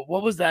pop, or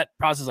what was that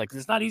process like? 'Cause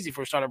it's not easy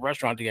for a startup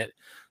restaurant to get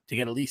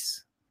a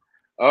lease.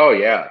 Oh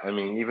yeah. I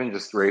mean, even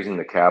just raising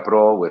the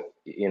capital with,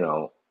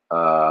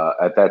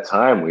 at that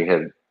time we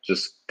had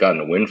just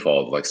gotten a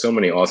windfall of like so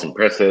many awesome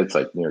press hits,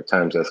 like New York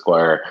Times,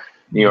 Esquire,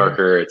 New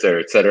Yorker, et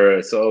cetera, et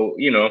cetera. So,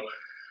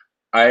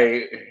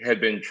 I had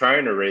been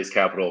trying to raise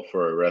capital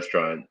for a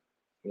restaurant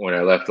when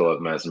I left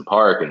 11 Madison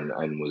Park,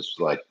 and was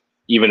like,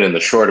 even in the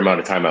short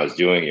amount of time I was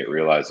doing it,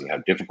 realizing how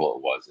difficult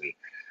it was. And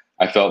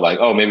I felt like,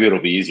 oh, maybe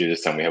it'll be easier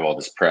this time. We have all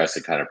this press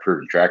and kind of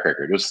proven track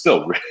record. It was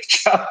still really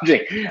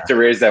challenging to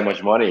raise that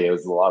much money. It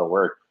was a lot of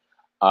work.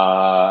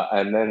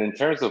 And then in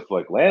terms of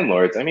like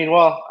landlords, I've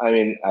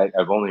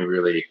only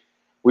really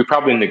we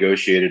probably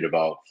negotiated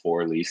about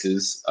 4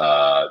 leases.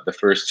 The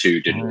first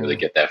 2 didn't really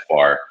get that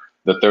far.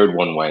 The third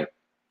one went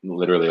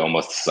literally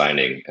almost to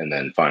signing, and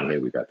then finally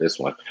we got this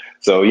one.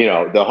 So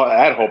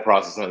that whole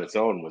process on its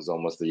own was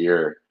almost a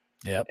year.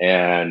 Yep.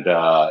 And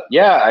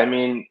I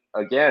mean,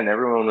 again,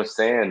 everyone was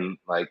saying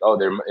like, oh,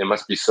 it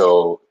must be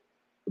so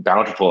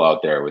bountiful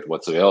out there with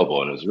what's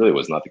available, and it really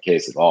was not the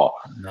case at all.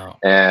 No.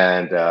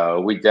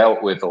 And we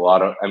dealt with a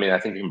lot of, I mean, I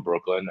think in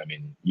Brooklyn, I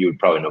mean, you would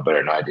probably know better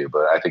than I do,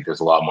 but I think there's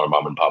a lot more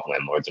mom and pop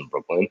landlords in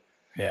Brooklyn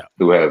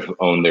who have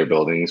owned their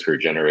buildings for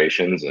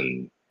generations,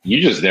 and you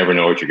just never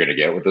know what you're going to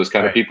get with those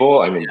kind of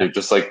people. I mean, they're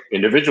just like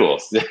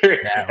individuals.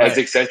 They're as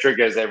eccentric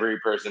as every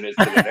person is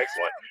to the next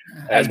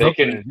one. And they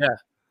can,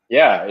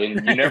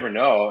 and you never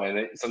know.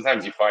 And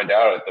sometimes you find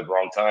out at the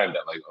wrong time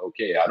that like,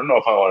 okay, I don't know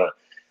if I want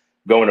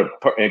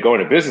to go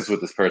into business with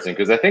this person,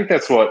 because I think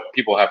that's what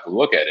people have to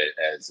look at it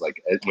as.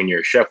 Like, when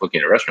you're a chef looking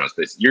at a restaurant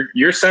space,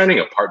 you're signing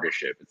a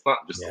partnership. It's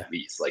not just a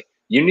lease. Like,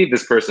 you need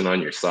this person on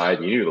your side.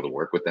 You need to be able to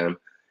work with them.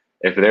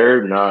 If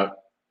they're not,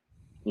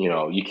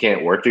 you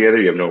can't work together,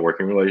 you have no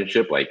working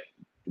relationship, like,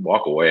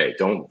 walk away.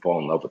 Don't fall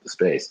in love with the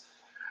space.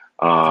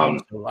 I'm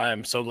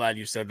so glad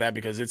you said that,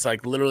 because it's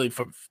like literally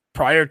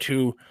prior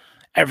to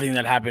everything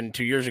that happened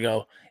 2 years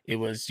ago, it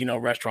was,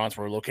 restaurants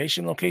were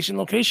location.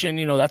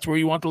 That's where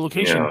you want the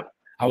location. Yeah.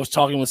 I was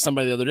talking with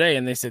somebody the other day,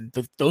 and they said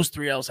those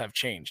 3 L's have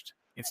changed.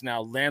 It's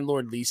now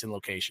landlord, lease, and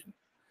location.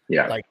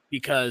 Yeah. Like,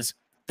 because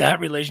that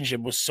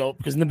relationship was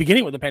because in the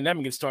beginning with the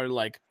pandemic, it started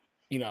like,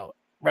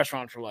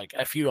 restaurants were like,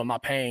 F you, I'm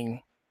not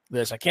paying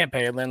this. I can't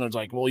pay it. Landlord's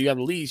like, well, you have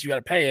a lease, you got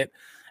to pay it.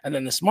 And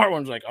then the smart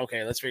one's like,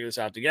 okay, let's figure this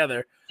out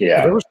together. Yeah.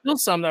 But there were still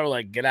some that were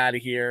like, get out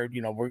of here.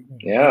 We don't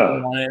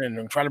want it,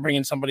 and try to bring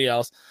in somebody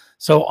else.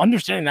 So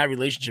understanding that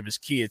relationship is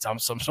key. I'm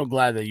so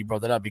glad that you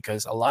brought that up,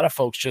 because a lot of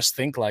folks just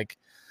think like,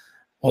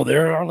 well,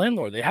 they're our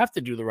landlord, they have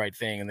to do the right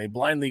thing, and they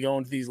blindly go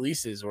into these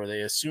leases, or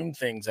they assume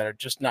things that are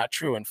just not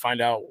true, and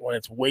find out when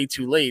it's way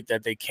too late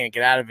that they can't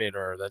get out of it,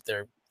 or that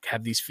they're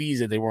have these fees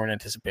that they weren't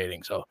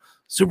anticipating. So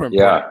super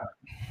important. Yeah,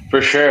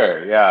 for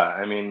sure. Yeah.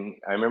 I mean,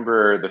 I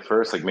remember the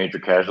first like major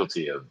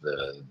casualty of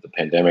the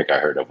pandemic I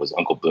heard of was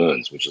Uncle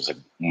Boone's, which is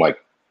like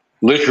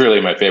literally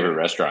my favorite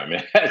restaurant,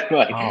 man.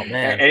 Like, oh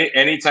man.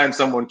 Anytime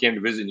someone came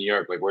to visit New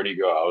York, like, where do you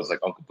go? I was like,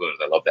 Uncle Boone's.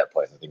 I love that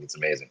place. I think it's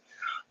amazing.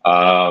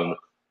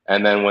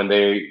 And then when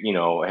they,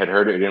 had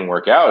heard it didn't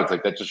work out, it's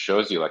like, that just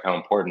shows you like how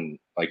important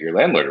like your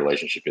landlord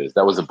relationship is.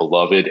 That was a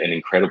beloved and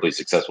incredibly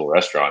successful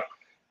restaurant.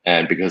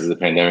 And because of the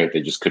pandemic,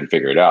 they just couldn't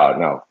figure it out.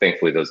 Now,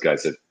 thankfully, those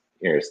guys have,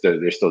 they're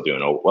still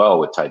doing well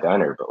with Thai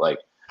Diner, but like,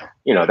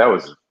 that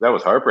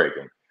was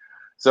heartbreaking.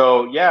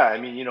 So yeah, I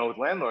mean, with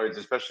landlords,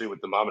 especially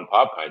with the mom and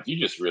pop kinds, you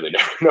just really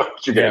never know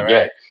what you're gonna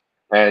get.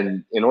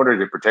 And in order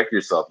to protect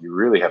yourself, you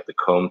really have to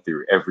comb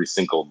through every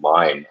single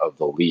line of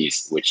the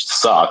lease, which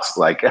sucks.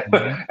 Like,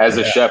 as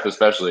a chef,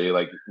 especially,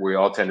 like, we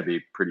all tend to be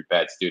pretty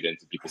bad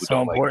students. People who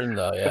don't important,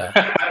 like,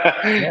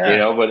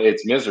 though, but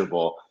it's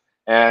miserable.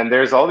 And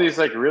there's all these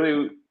like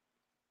really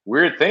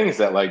weird things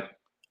that like,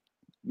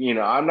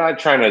 I'm not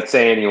trying to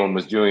say anyone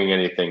was doing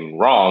anything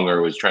wrong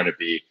or was trying to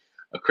be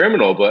a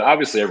criminal, but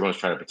obviously everyone's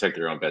trying to protect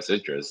their own best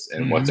interests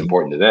and what's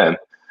important to them.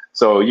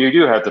 So you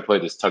do have to play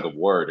this tug of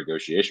war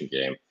negotiation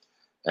game.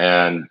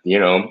 And,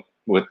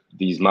 with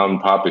these mom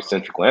and pop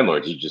eccentric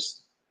landlords, you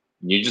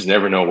just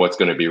never know what's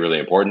going to be really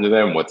important to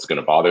them, what's going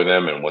to bother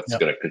them, and what's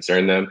going to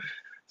concern them.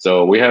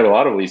 So we had a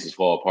lot of leases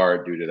fall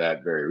apart due to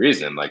that very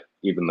reason. Like,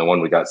 even the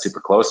one we got super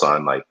close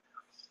on, like,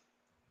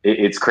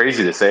 it's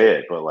crazy to say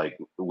it, but like,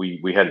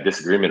 we had a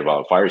disagreement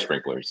about fire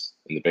sprinklers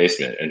in the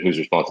basement and whose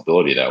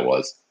responsibility that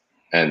was.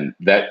 And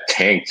that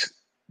tanked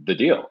the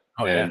deal.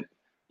 And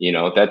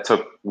that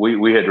took,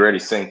 we had already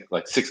sank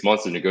like 6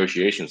 months of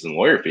negotiations and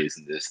lawyer fees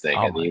into this thing.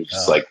 And he was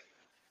just like,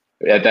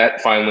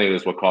 that finally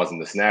was what caused him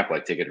to snap,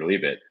 like, take it or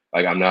leave it.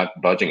 Like, I'm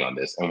not budging on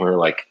this. And we're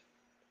like,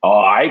 oh,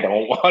 I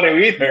don't want to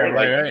either.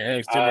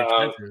 It's too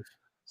expensive.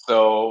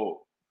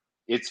 So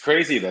it's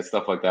crazy that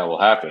stuff like that will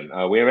happen.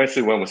 We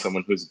eventually went with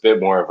someone who's a bit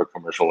more of a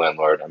commercial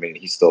landlord. I mean,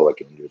 he's still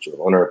like an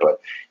individual owner, but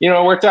it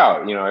worked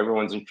out.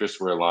 Everyone's interests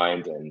were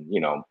aligned, and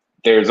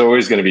there's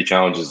always going to be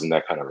challenges in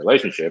that kind of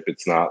relationship.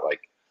 It's not like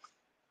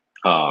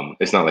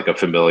a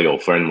familial,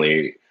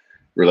 friendly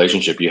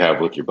relationship you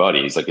have with your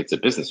buddies. Like, it's a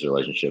business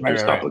relationship.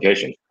 There's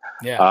complications.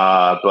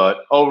 Yeah.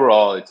 But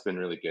overall, it's been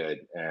really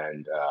good.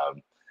 And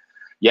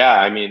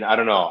I mean, I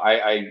don't know.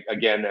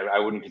 I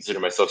wouldn't consider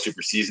myself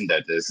super seasoned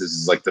at this. This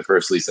is like the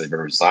first lease I've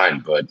ever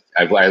signed, but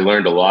I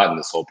learned a lot in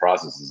this whole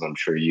process, as I'm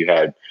sure you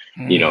had,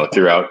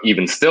 throughout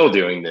even still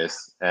doing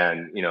this,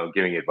 and,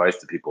 giving advice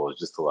to people, is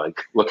just to like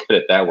look at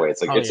it that way.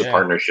 It's like, it's a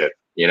partnership,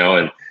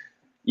 and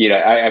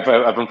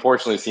I've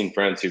unfortunately seen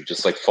friends who've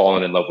just like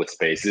fallen in love with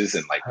spaces,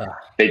 and like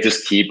they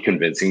just keep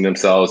convincing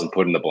themselves and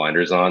putting the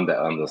blinders on, that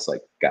I'm just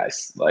like,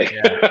 guys, like,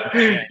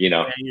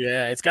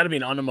 it's got to be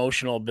an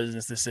unemotional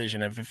business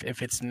decision.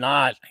 If it's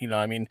not,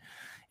 I mean,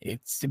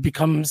 it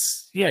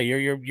becomes,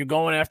 you're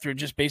going after it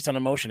just based on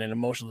emotion, and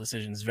emotional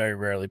decisions very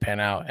rarely pan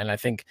out. And I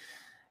think,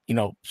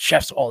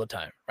 chefs all the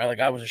time, right? Like,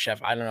 I was a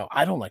chef. I don't know.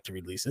 I don't like to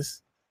read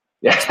leases.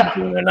 Yeah.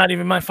 They're not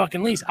even my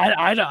fucking lease.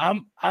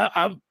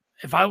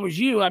 If I was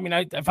you, I mean,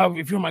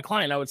 if you were my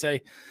client, I would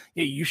say,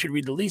 yeah, you should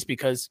read the lease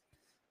because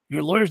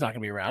your lawyer's not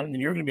going to be around and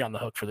you're going to be on the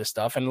hook for this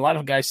stuff. And a lot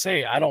of guys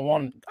say, I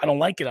don't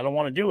like it. I don't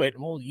want to do it.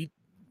 Well,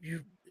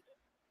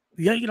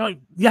 yeah,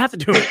 you have to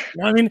do it.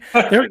 You know what I mean?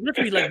 There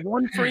could be like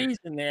one phrase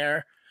in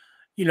there,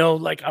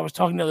 like I was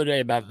talking the other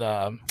day about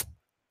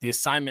the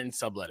assignment and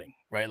subletting,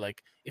 right?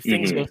 Like if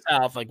things go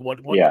south, like what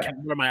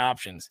are my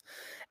options?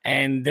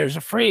 And there's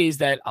a phrase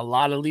that a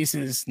lot of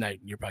leases, now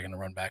you're probably going to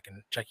run back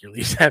and check your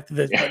lease after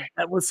this, but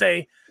that will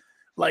say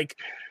like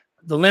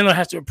the landlord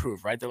has to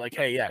approve, right? They're like,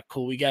 hey, yeah,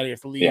 cool. We got to have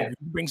to leave. Yeah.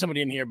 Bring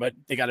somebody in here, but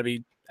they got to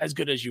be as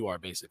good as you are,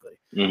 basically.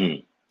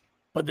 Mm-hmm.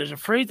 But there's a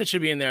phrase that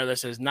should be in there that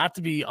says not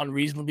to be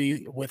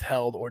unreasonably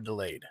withheld or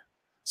delayed.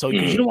 So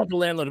because you don't want the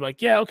landlord to be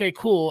like, yeah, okay,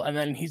 cool. And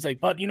then he's like,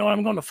 but you know what?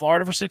 I'm going to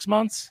Florida for 6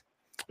 months.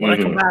 When I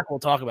come back, we'll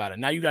talk about it.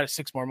 Now you got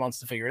 6 more months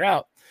to figure it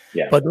out.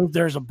 Yeah. But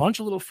there's a bunch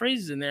of little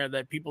phrases in there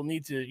that people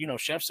need to,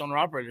 chefs, owner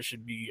operators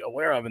should be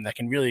aware of, and that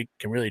can really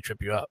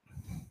trip you up.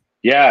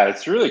 Yeah,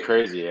 it's really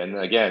crazy. And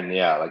again,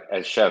 yeah, like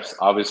as chefs,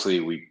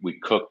 obviously we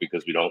cook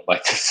because we don't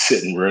like to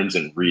sit in rooms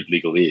and read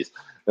legalese.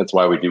 That's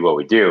why we do what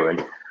we do.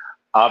 And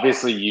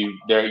obviously you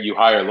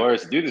hire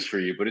lawyers to do this for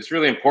you, but it's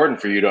really important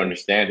for you to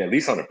understand, at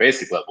least on a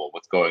basic level,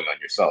 what's going on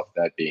yourself.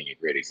 That being a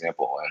great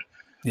example.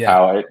 And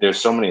how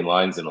there's so many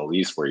lines in a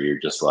lease where you're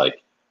just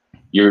like,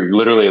 you're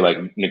literally like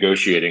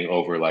negotiating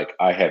over like,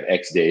 I have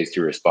X days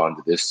to respond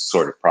to this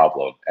sort of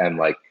problem. And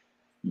like,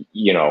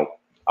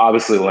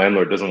 obviously the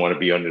landlord doesn't want to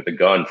be under the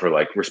gun for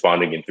like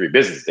responding in 3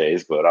 business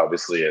days, but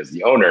obviously as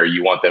the owner,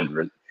 you want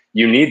them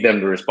you need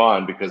them to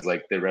respond because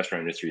like the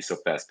restaurant industry is so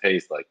fast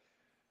paced, like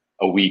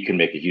a week can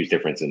make a huge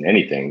difference in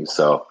anything.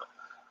 So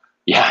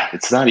yeah,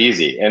 it's not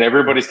easy and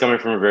everybody's coming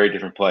from a very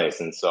different place.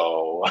 And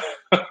so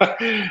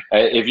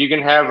if you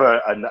can have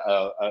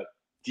a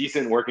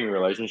decent working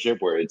relationship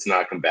where it's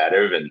not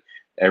combative and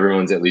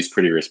everyone's at least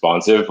pretty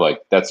responsive,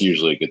 like that's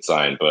usually a good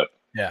sign, but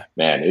yeah,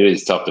 man, it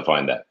is tough to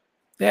find that.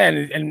 Yeah,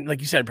 and like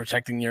you said,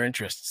 protecting your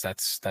interests,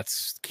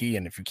 that's key.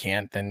 And if you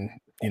can't, then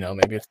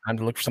maybe it's time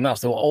to look for something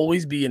else. There will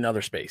always be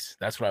another space.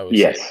 That's what I always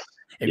say.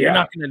 If you're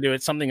not going to do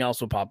it, something else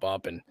will pop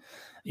up, and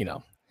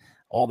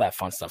all that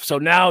fun stuff. So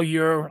now I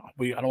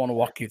don't want to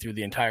walk you through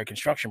the entire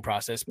construction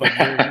process, but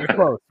you're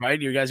close, right?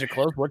 You guys are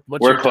close. What's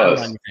We're your close.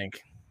 timeline, you think?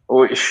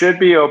 Well, it should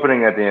be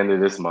opening at the end of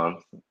this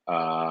month,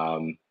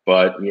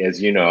 but as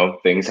you know,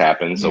 things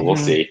happen, so we'll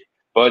see.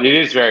 But it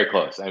is very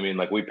close. I mean,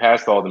 like we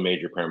passed all the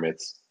major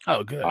permits.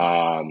 Oh, good.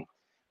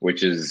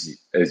 Which is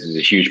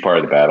a huge part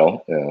of the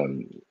battle,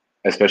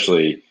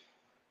 especially.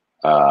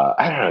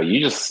 I don't know.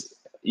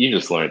 You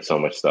just learned so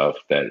much stuff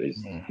that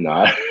is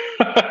not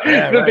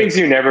the things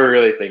you never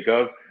really think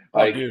of.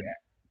 Like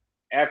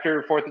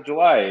after 4th of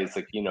July, it's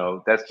like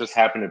that's just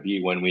happened to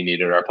be when we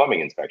needed our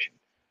plumbing inspection.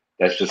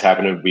 That's just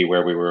happened to be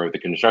where we were with the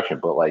construction.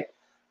 But like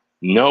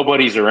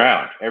nobody's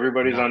around.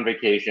 Everybody's on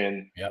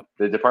vacation. Yep.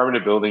 The Department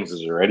of Buildings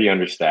is already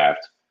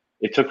understaffed.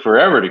 It took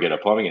forever to get a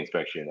plumbing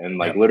inspection. And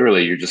like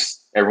literally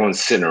everyone's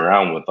sitting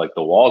around with like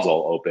the walls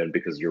all open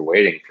because you're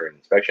waiting for an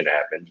inspection to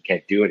happen. You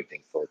can't do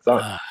anything till it's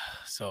done.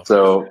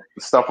 So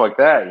stuff like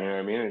that, you know what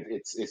I mean?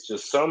 It's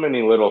just so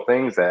many little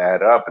things that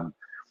add up and,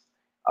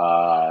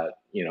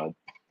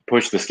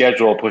 push the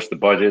schedule, push the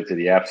budget to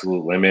the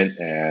absolute limit.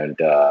 And,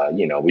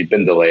 we've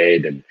been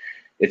delayed and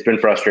it's been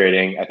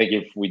frustrating. I think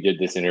if we did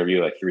this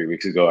interview like 3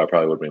 weeks ago, I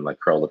probably would have been like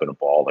curled up in a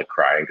ball, like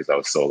crying because I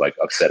was so like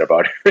upset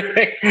about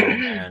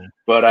everything.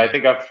 But I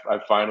think I've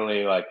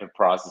finally like have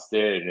processed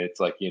it, and it's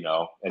like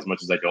as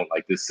much as I don't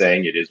like this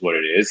saying, it is what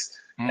it is,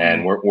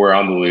 and we're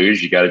on the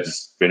luge. You got to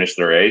just finish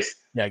the race.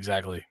 Yeah,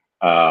 exactly.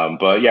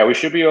 But yeah, we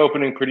should be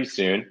opening pretty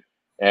soon,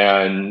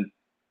 and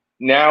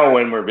now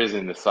when we're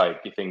visiting the site,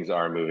 things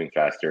are moving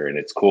faster, and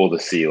it's cool to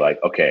see like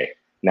okay.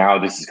 Now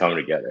this is coming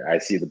together. I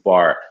see the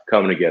bar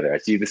coming together. I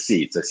see the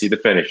seats. I see the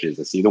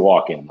finishes. I see the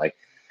walk-in. Like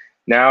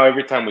now,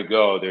 every time we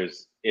go,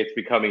 it's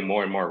becoming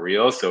more and more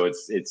real. So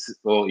it's a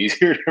little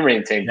easier to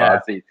maintain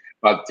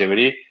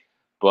positivity.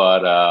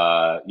 But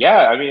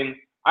I mean,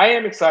 I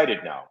am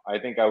excited now. I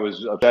think I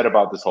was upset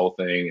about this whole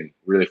thing and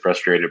really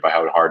frustrated by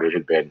how hard it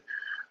had been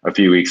a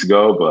few weeks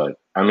ago. But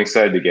I'm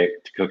excited to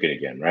get to cooking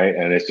again, right?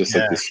 And it's just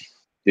like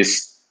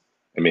this.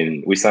 I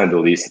mean, we signed the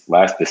lease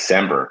last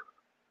December.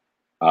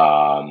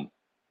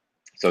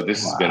 So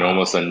this has been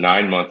almost a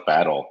 9-month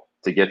battle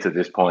to get to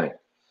this point.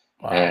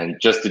 And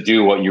just to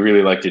do what you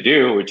really like to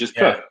do, which is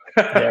cook.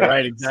 Yeah,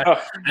 right, exactly.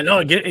 I know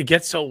it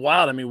gets so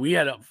wild. I mean, we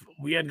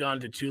had gone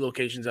to 2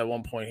 locations at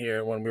one point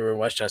here when we were in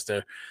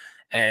Westchester,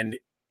 and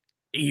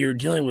you're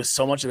dealing with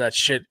so much of that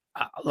shit.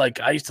 Like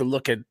I used to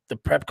look at the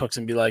prep cooks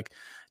and be like,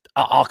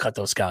 I'll cut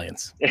those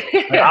scallions.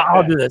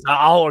 I'll do this.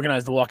 I'll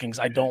organize the walk-ins.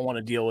 I don't want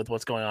to deal with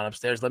what's going on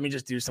upstairs. Let me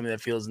just do something that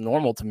feels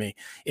normal to me.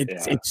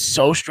 It's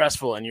so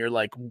stressful, and you're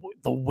like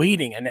the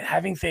waiting and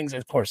having things,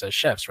 of course, as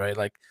chefs, right?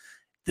 Like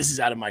this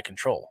is out of my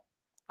control.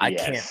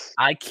 Yes.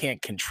 I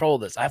can't control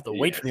this. I have to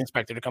wait for the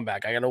inspector to come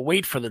back. I got to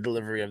wait for the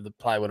delivery of the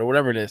plywood or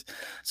whatever it is.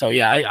 So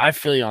yeah, I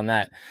feel you on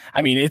that.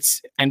 I mean,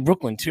 and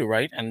Brooklyn too,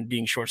 right? And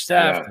being short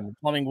staffed and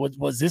plumbing.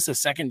 Was this a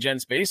second gen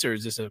space or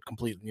is this a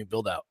complete new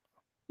build out?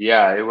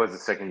 Yeah, it was a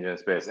second gen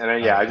space. And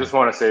I just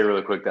want to say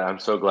really quick that I'm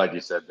so glad you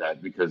said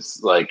that,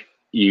 because like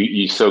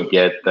you so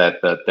get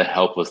that the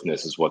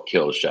helplessness is what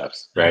kills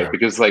chefs, right?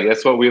 Because like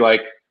that's why we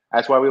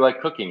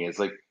like cooking, is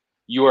like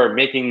you are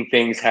making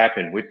things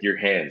happen with your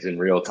hands in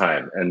real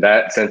time. And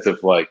that sense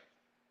of like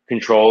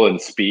control and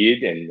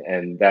speed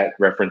and that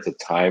reference of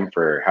time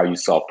for how you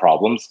solve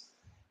problems,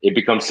 it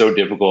becomes so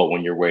difficult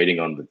when you're waiting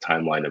on the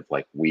timeline of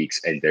like weeks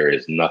and there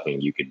is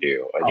nothing you can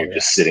do and you're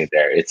just sitting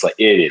there. It's like,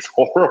 it is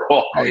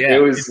horrible.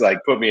 It was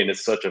like put me into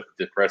such a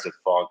depressive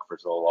funk for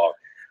so long.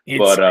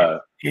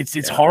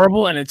 It's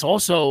horrible. And it's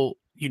also,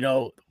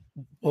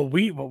 what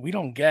we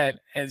don't get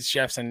as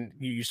chefs, and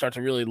you start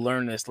to really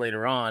learn this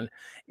later on,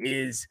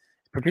 is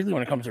particularly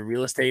when it comes to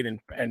real estate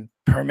and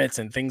permits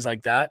and things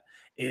like that.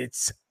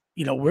 It's,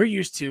 we're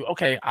used to,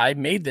 okay, I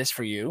made this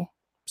for you.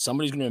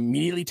 Somebody's going to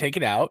immediately take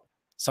it out.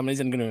 Somebody's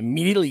going to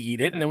immediately eat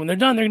it. And then when they're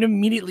done, they're going to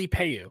immediately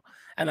pay you.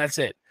 And that's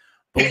it.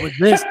 But with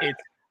this,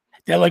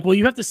 they're like, well,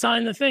 you have to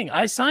sign the thing.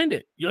 I signed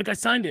it. You're like, I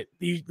signed it.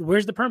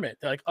 Where's the permit?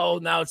 They're like, oh,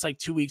 now it's like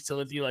 2 weeks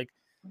till you're like,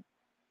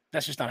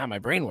 that's just not how my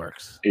brain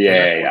works.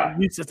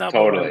 It's not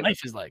what my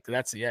life is like.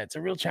 It's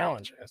a real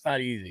challenge. It's not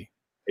easy.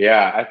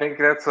 Yeah, I think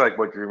that's like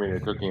what drew me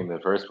to cooking in the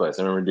first place.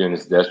 I remember doing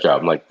this desk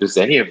job. I'm like, does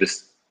any of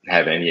this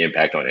have any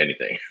impact on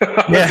anything?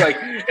 I was like,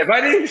 if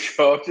I didn't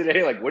show up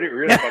today, like, would it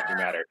really fucking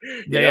matter?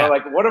 You know,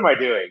 like, what am I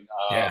doing?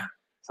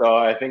 So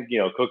I think,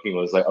 cooking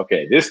was like,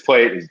 okay, this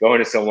plate is going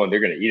to someone. They're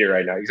going to eat it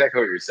right now.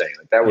 Exactly what you're saying.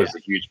 Like, that was a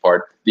huge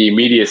part. The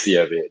immediacy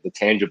of it, the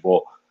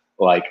tangible,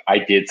 like, I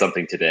did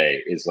something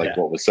today is like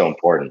what was so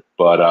important.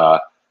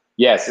 But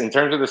yes, in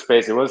terms of the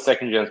space, it was a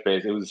second gen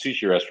space. It was a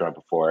sushi restaurant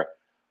before.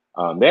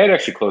 They had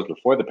actually closed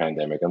before the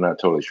pandemic. I'm not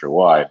totally sure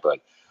why, but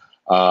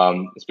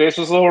the space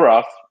was a little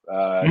rough.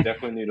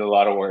 Definitely needed a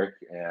lot of work.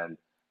 And,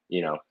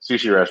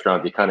 sushi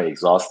restaurant, the kind of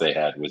exhaust they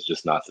had was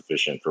just not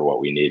sufficient for what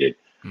we needed.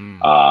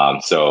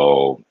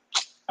 So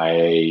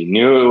I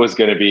knew it was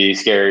going to be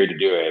scary to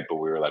do it, but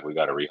we were like, we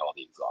got to rehaul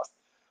the exhaust.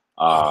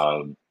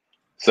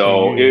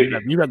 So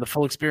you got the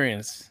full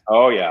experience.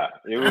 Oh yeah,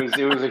 it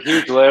was a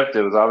huge lift.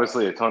 It was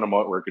obviously a ton of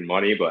work and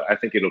money, but I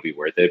think it'll be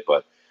worth it.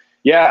 But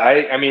yeah,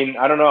 I mean,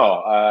 I don't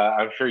know.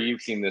 I'm sure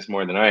you've seen this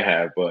more than I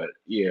have, but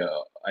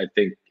I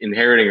think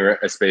inheriting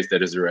a space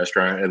that is a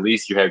restaurant, at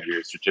least you have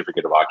your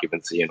certificate of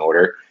occupancy in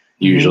order.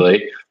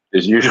 Usually,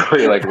 there's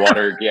usually like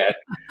water, gas,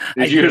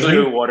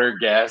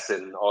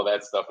 and all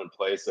that stuff in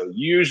place. So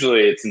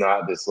usually, it's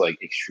not this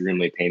like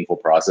extremely painful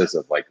process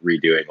of like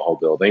redoing a whole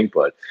building,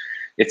 but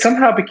it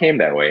somehow became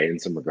that way in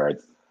some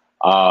regards.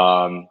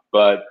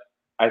 But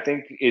I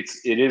think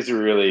it is a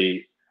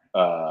really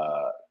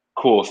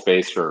cool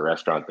space for a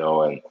restaurant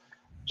though, and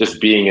just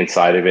being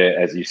inside of it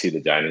as you see the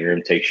dining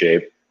room take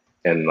shape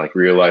and like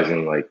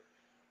realizing, like,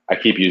 I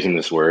keep using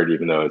this word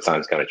even though it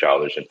sounds kind of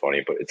childish and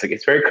funny, but it's like,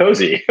 it's very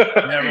cozy.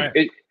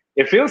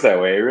 It feels that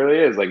way. It really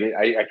is. Like,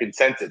 I can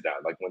sense it now.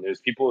 Like, when there's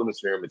people in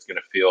this room, it's going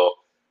to feel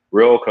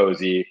real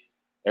cozy.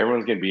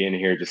 Everyone's going to be in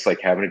here just like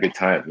having a good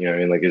time. You know what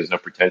I mean? Like, there's no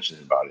pretension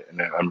about it.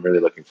 And I'm really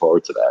looking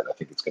forward to that. I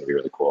think it's going to be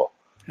really cool.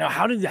 Now,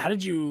 how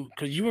did you,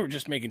 because you were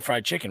just making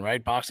fried chicken,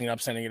 right? Boxing it up,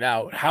 sending it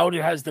out.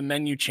 Has the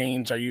menu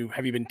changed? Have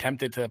you been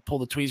tempted to pull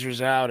the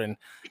tweezers out and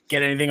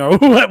get anything, or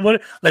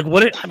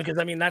because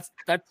I mean, that's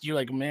you're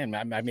like, man,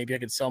 maybe I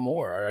could sell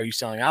more. Or are you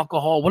selling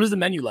alcohol? What is the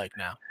menu like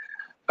now?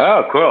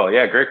 Oh, cool.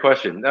 Yeah. Great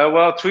question.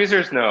 Well,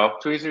 tweezers, no.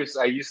 Tweezers,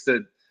 I used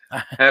to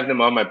have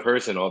them on my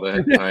person all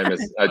the time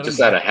as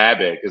just out of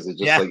habit, because it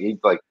just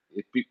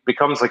it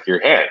becomes like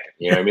your hand.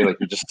 You know what I mean? Like,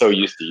 you're just so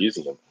used to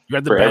using them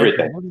for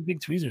everything. What are the big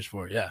tweezers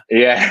for? Yeah.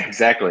 Yeah,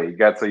 exactly. You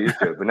got so used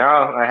to it, but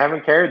now I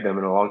haven't carried them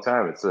in a long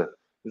time. It's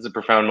a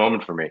profound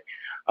moment for me.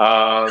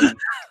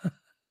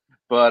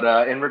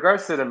 But in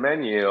regards to the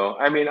menu,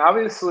 I mean,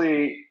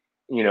 obviously,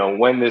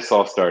 when this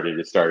all started,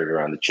 it started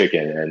around the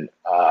chicken, and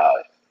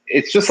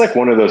it's just like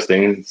one of those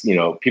things.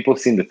 People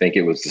seem to think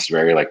it was this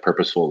very like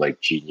purposeful,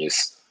 like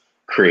genius,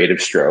 creative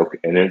stroke,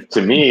 and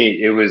to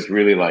me, it was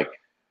really like,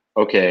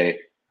 okay,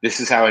 this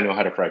is how I know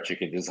how to fry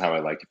chicken. This is how I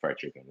like to fry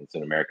chicken. It's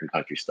an American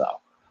country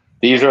style.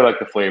 These are like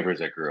the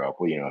flavors I grew up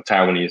with.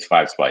 Taiwanese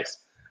 5-spice.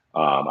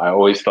 I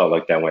always felt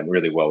like that went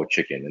really well with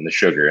chicken, and the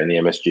sugar and the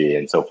MSG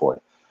and so forth.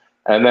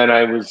 And then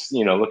I was,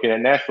 looking at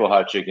Nashville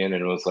hot chicken,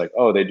 and it was like,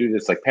 oh, they do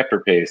this like pepper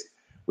paste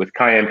with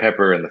cayenne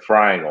pepper and the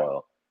frying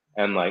oil.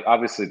 And like,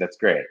 obviously that's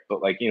great.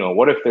 But like,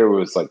 what if there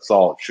was like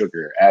salt,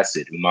 sugar,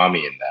 acid,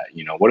 umami in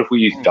that? What if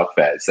we use duck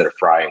fat instead of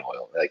frying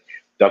oil? Like,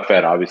 duck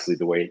fat, obviously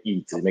the way it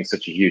eats, it makes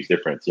such a huge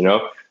difference,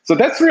 So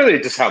that's really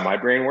just how my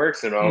brain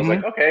works. And I was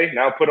like, okay,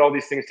 now put all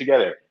these things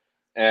together.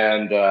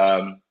 And,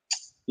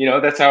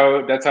 that's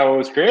how it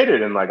was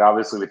created. And like,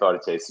 obviously we thought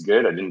it tasted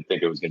good. I didn't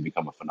think it was going to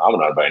become a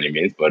phenomenon by any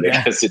means, but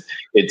I guess it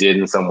did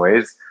in some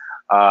ways.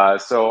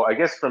 So I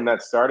guess from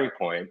that starting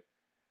point,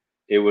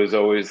 it was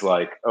always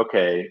like,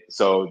 okay,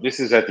 so this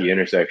is at the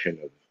intersection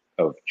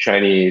of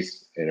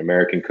Chinese and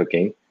American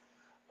cooking,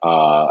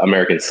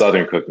 American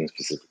Southern cooking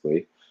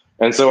specifically.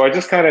 And so I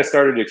just kind of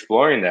started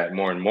exploring that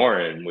more and more,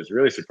 and was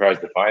really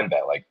surprised to find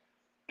that like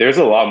there's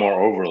a lot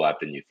more overlap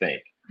than you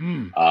think.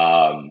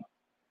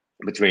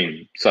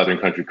 Between Southern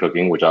country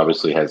cooking, which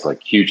obviously has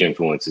like huge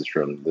influences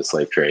from the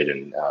slave trade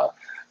and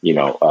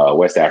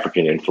West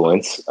African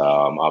influence.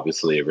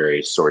 Obviously, a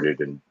very sordid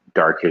and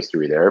dark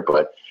history there,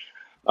 but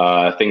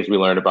things we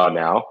learned about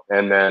now.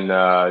 And then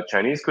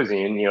Chinese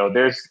cuisine,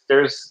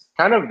 there's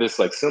kind of this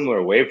like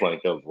similar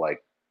wavelength of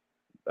like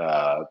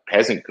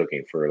peasant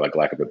cooking, for like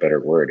lack of a better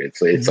word.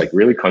 It's like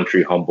really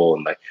country humble,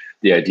 and like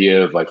the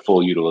idea of like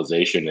full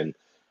utilization and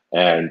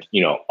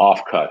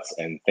offcuts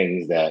and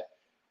things that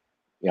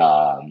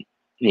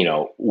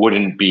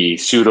wouldn't be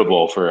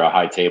suitable for a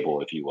high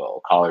table, if you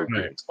will, collard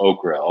greens,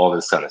 okra, all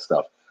this kind of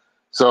stuff.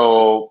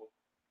 So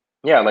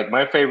yeah, like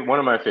one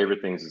of my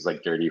favorite things is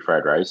like dirty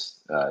fried rice.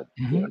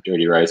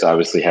 Dirty rice,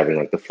 obviously having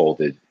like the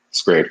folded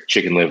scraped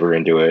chicken liver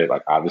into it.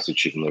 Like obviously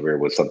chicken liver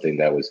was something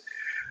that was,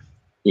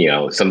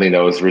 something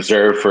that was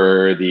reserved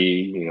for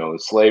the,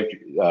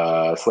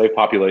 slave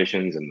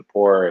populations and the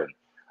poor.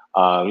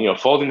 And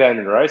folding that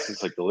into rice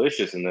is like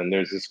delicious. And then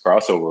there's this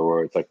crossover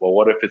where it's like, well,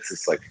 what if it's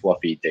this like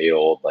fluffy day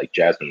old like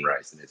jasmine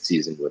rice, and it's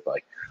seasoned with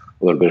like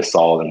a little bit of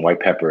salt and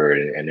white pepper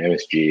and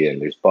MSG, and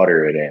there's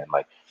butter in it, and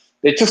like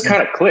it just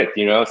kind of clicked,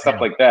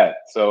 stuff like that.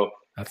 So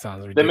that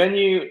sounds ridiculous. The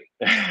menu,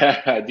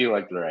 I do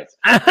like the rice.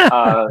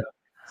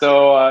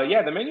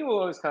 The menu will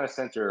always kind of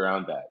center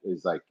around that,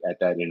 is like at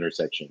that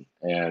intersection.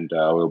 And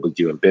we'll be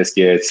doing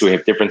biscuits. So we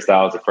have different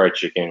styles of fried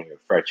chicken. We have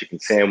fried chicken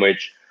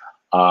sandwich.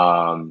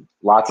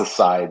 Lots of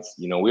sides.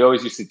 We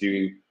always used to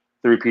do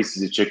 3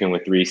 pieces of chicken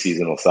with 3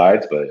 seasonal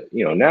sides, but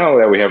now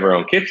that we have our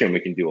own kitchen,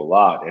 we can do a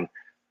lot. And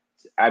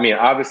I mean,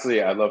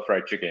 obviously I love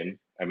fried chicken.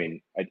 I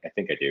mean, I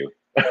think I do.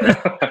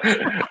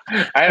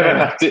 I have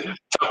a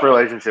tough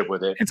relationship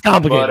with it. It's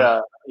complicated.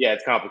 But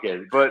it's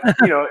complicated. But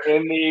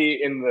in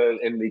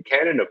the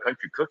canon of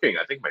country cooking,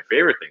 I think my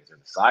favorite things are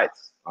the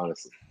sides,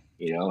 honestly.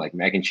 Like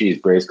mac and cheese,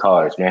 braised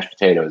collards, mashed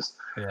potatoes,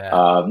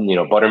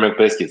 buttermilk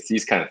biscuits,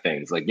 these kind of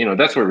things. Like,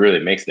 that's what really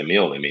makes the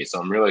meal to me. So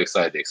I'm really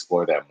excited to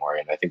explore that more.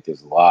 And I think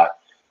there's a lot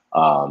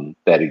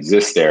that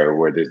exists there,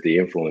 where there's the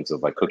influence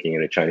of like cooking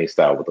in a Chinese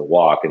style with a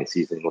wok and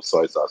seasoning with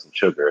soy sauce and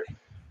sugar.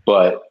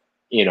 But,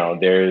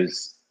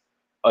 there's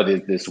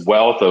this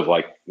wealth of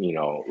like,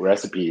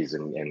 recipes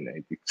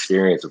and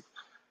experience of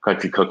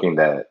country cooking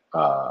that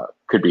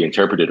could be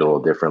interpreted a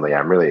little differently.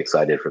 I'm really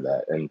excited for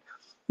that. And,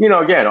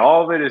 again,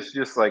 all of it is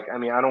just like, I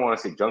mean, I don't want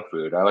to say junk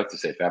food. I like to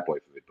say fat boy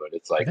food, but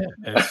it's like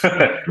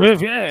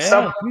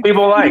some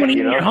people like, when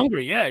you're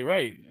hungry. Yeah,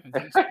 right.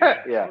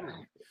 Yeah,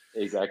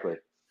 exactly.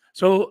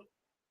 So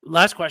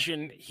last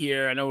question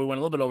here. I know we went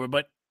a little bit over,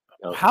 but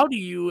how do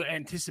you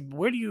anticipate,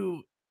 where do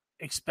you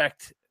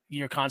expect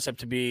your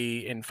concept to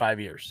be in 5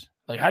 years?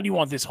 Like, how do you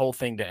want this whole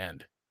thing to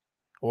end?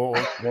 Or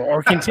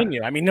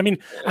continue. I mean,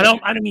 I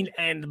don't mean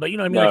end, but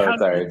how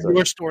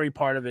your story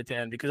part of it to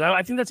end, because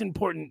I think that's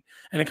important,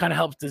 and it kind of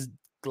helps to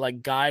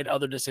like guide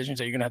other decisions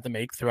that you're gonna have to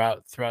make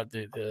throughout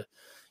the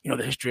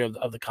history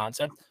of the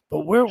concept.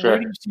 But where do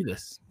you see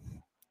this?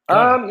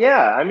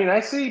 I mean,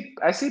 I see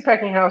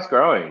Pecking House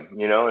growing,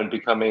 and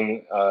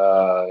becoming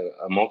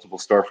a multiple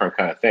storefront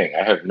kind of thing.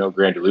 I have no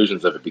grand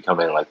illusions of it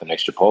becoming like the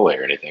next Chipotle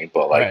or anything,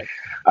 but like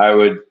I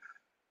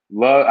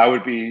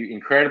would be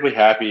incredibly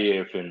happy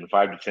if in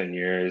 5 to 10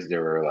 years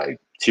there were like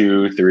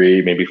 2,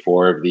 3, maybe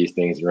 4 of these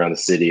things around the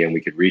city, and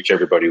we could reach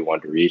everybody we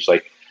want to reach.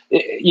 Like,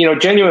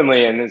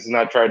 genuinely, and this is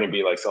not trying to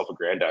be like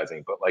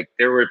self-aggrandizing, but like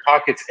there were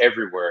pockets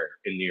everywhere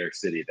in New York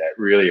City that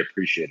really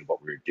appreciated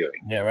what we were doing.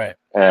 Yeah, right.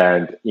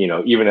 And,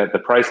 even at the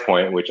price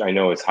point, which I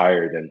know is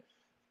higher than,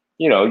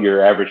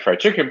 your average fried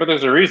chicken, but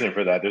there's a reason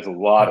for that. There's a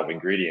lot of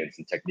ingredients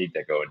and technique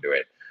that go into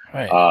it.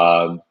 Right.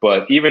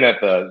 But even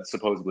at the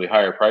supposedly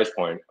higher price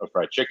point of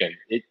fried chicken,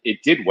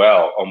 it did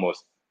well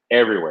almost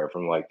everywhere,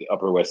 from like the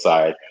Upper West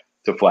Side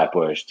to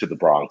Flatbush to the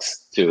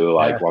Bronx to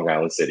like Long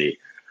Island City.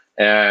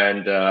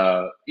 And,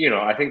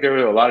 I think there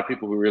were a lot of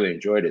people who really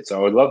enjoyed it. So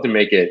I would love to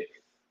make it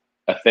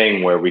a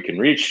thing where we can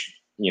reach,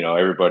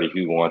 everybody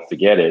who wants to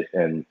get it.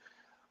 And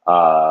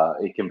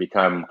it can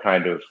become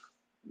kind of,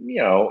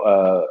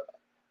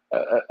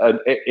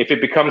 if it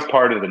becomes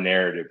part of the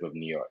narrative of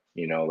New York,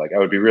 like I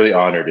would be really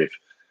honored if,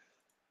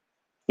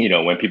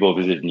 when people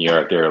visit New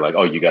York, they're like,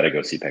 oh, you got to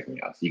go see Pecking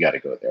House. You got to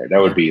go there. That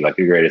would be like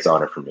the greatest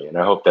honor for me. And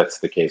I hope that's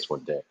the case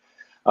one day.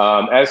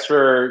 As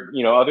for,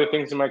 other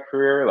things in my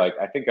career, like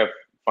I think I've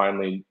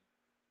finally,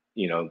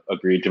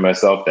 agreed to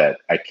myself that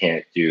I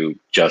can't do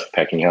just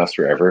Pecking House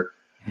forever.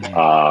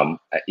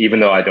 Even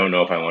though I don't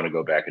know if I want to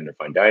go back into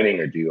fine dining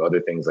or do other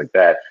things like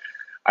that,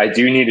 I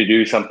do need to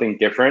do something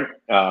different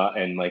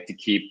and like to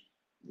keep,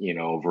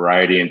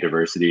 variety and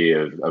diversity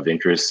of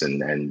interests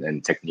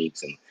and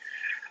techniques and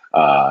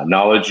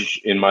knowledge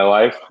in my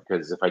life.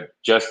 Because if I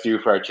just do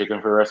fried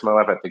chicken for the rest of my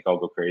life, I think I'll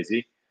go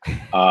crazy.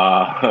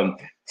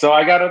 So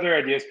I got other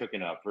ideas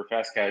cooking up for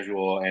fast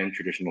casual and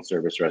traditional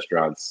service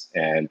restaurants.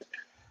 And,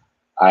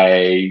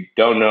 I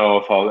don't know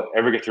if I'll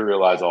ever get to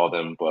realize all of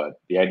them, but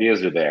the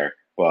ideas are there.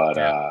 But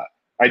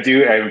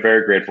I'm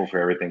very grateful for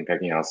everything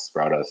Pecking House has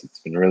brought us. It's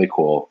been really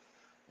cool,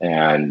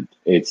 and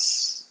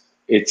it's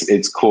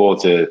cool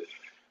to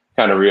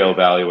kind of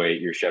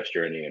reevaluate your chef's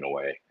journey in a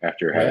way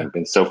after having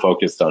been so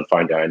focused on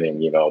fine dining.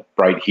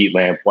 Bright heat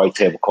lamp, white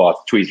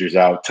tablecloth, tweezers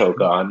out,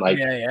 toque on.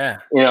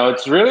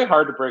 It's really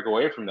hard to break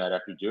away from that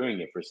after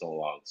doing it for so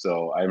long.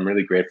 So I'm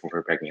really grateful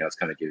for Pecking House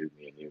kind of giving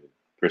me a new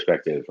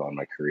perspective on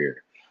my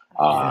career.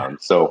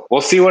 So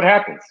we'll see what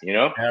happens. We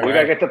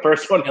gotta get the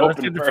first one open. Let's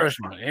get the first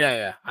one.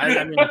 Yeah.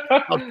 I mean,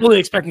 I'm fully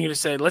expecting you to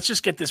say, "Let's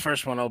just get this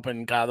first one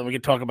open, Kyle. Then we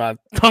can talk about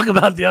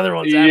the other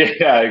ones."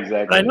 Yeah,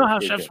 exactly. But I know how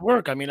chefs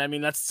work. I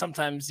mean, that's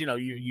sometimes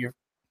you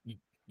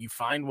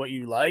find what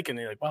you like, and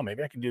you're like, "Well,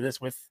 maybe I can do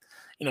this with,"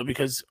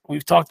 because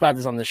we've talked about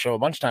this on the show a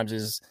bunch of times.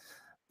 Is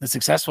the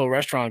successful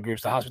restaurant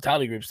groups, the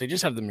hospitality groups, they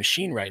just have the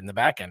machine right in the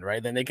back end,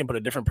 right? Then they can put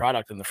a different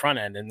product in the front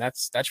end, and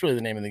that's really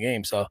the name of the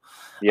game. So,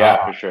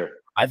 for sure.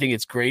 I think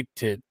it's great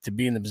to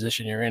be in the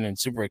position you're in and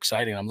super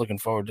exciting. I'm looking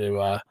forward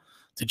to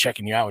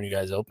checking you out when you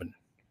guys open.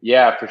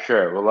 Yeah, for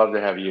sure. We'll love to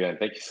have you in.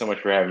 Thank you so much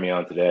for having me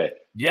on today.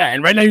 Yeah,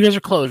 and right now you guys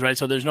are closed, right?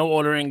 So there's no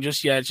ordering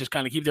just yet. It's just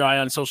kind of keep their eye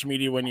on social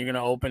media when you're going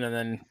to open, and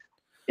then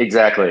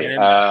exactly.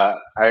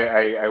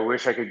 I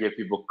wish I could give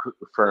people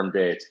firm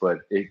dates, but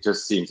it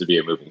just seems to be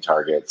a moving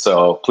target.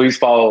 So please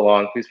follow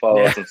along. Please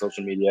follow us on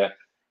social media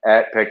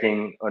at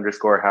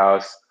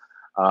Pecking_house.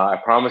 I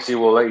promise you,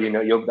 we'll let you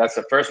know. That's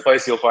the first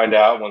place you'll find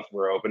out once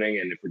we're opening,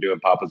 and if we're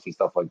doing pop-ups and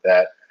stuff like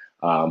that.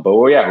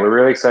 We're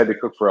really excited to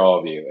cook for all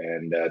of you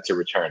and to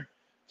return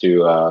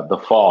to the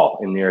fall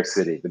in New York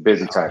City, the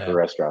busy time for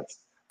restaurants.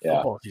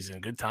 Football season,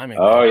 good timing.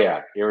 Oh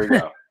yeah, here we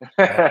go.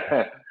 All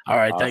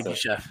right, awesome. Thank you,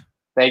 Chef.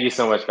 Thank you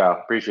so much, Kyle.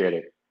 Appreciate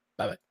it.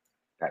 Bye-bye.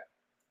 Bye.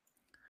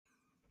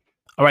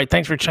 All right,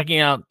 thanks for checking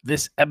out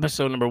this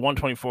episode number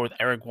 124 with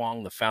Eric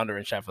Huang, the founder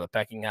and chef of the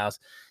Pecking House.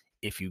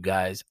 If you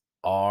guys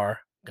are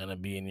going to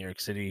be in New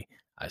York City,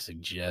 I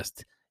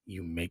suggest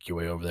you make your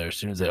way over there. As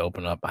soon as they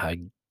open up, I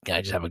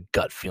just have a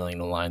gut feeling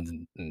the lines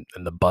and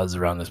the buzz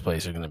around this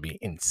place are going to be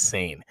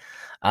insane.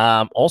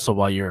 Also,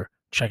 while you're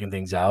checking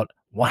things out,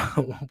 why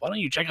don't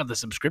you check out the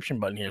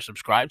subscription button here,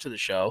 subscribe to the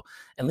show,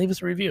 and leave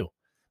us a review.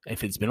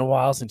 If it's been a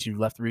while since you've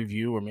left a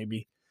review, or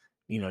maybe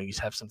you just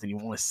have something you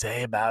want to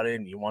say about it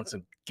and you want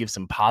to give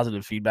some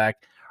positive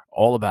feedback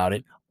all about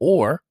it,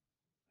 or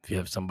if you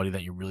have somebody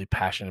that you're really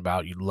passionate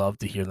about, you'd love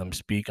to hear them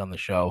speak on the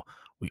show.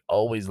 We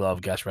always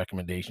love guest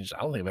recommendations.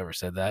 I don't think I've ever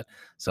said that.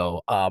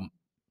 So go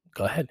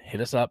ahead, hit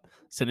us up,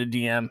 send a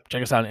DM,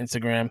 check us out on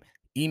Instagram,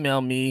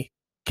 email me,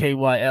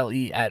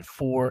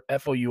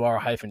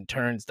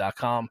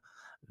 kyle@four-turns.com.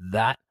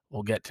 That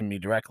will get to me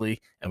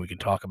directly, and we can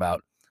talk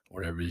about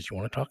whatever it is you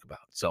want to talk about.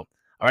 So,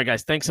 all right,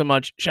 guys, thanks so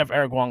much. Chef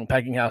Eric Huang,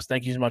 Pecking House,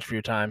 thank you so much for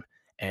your time,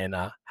 and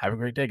have a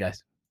great day,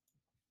 guys.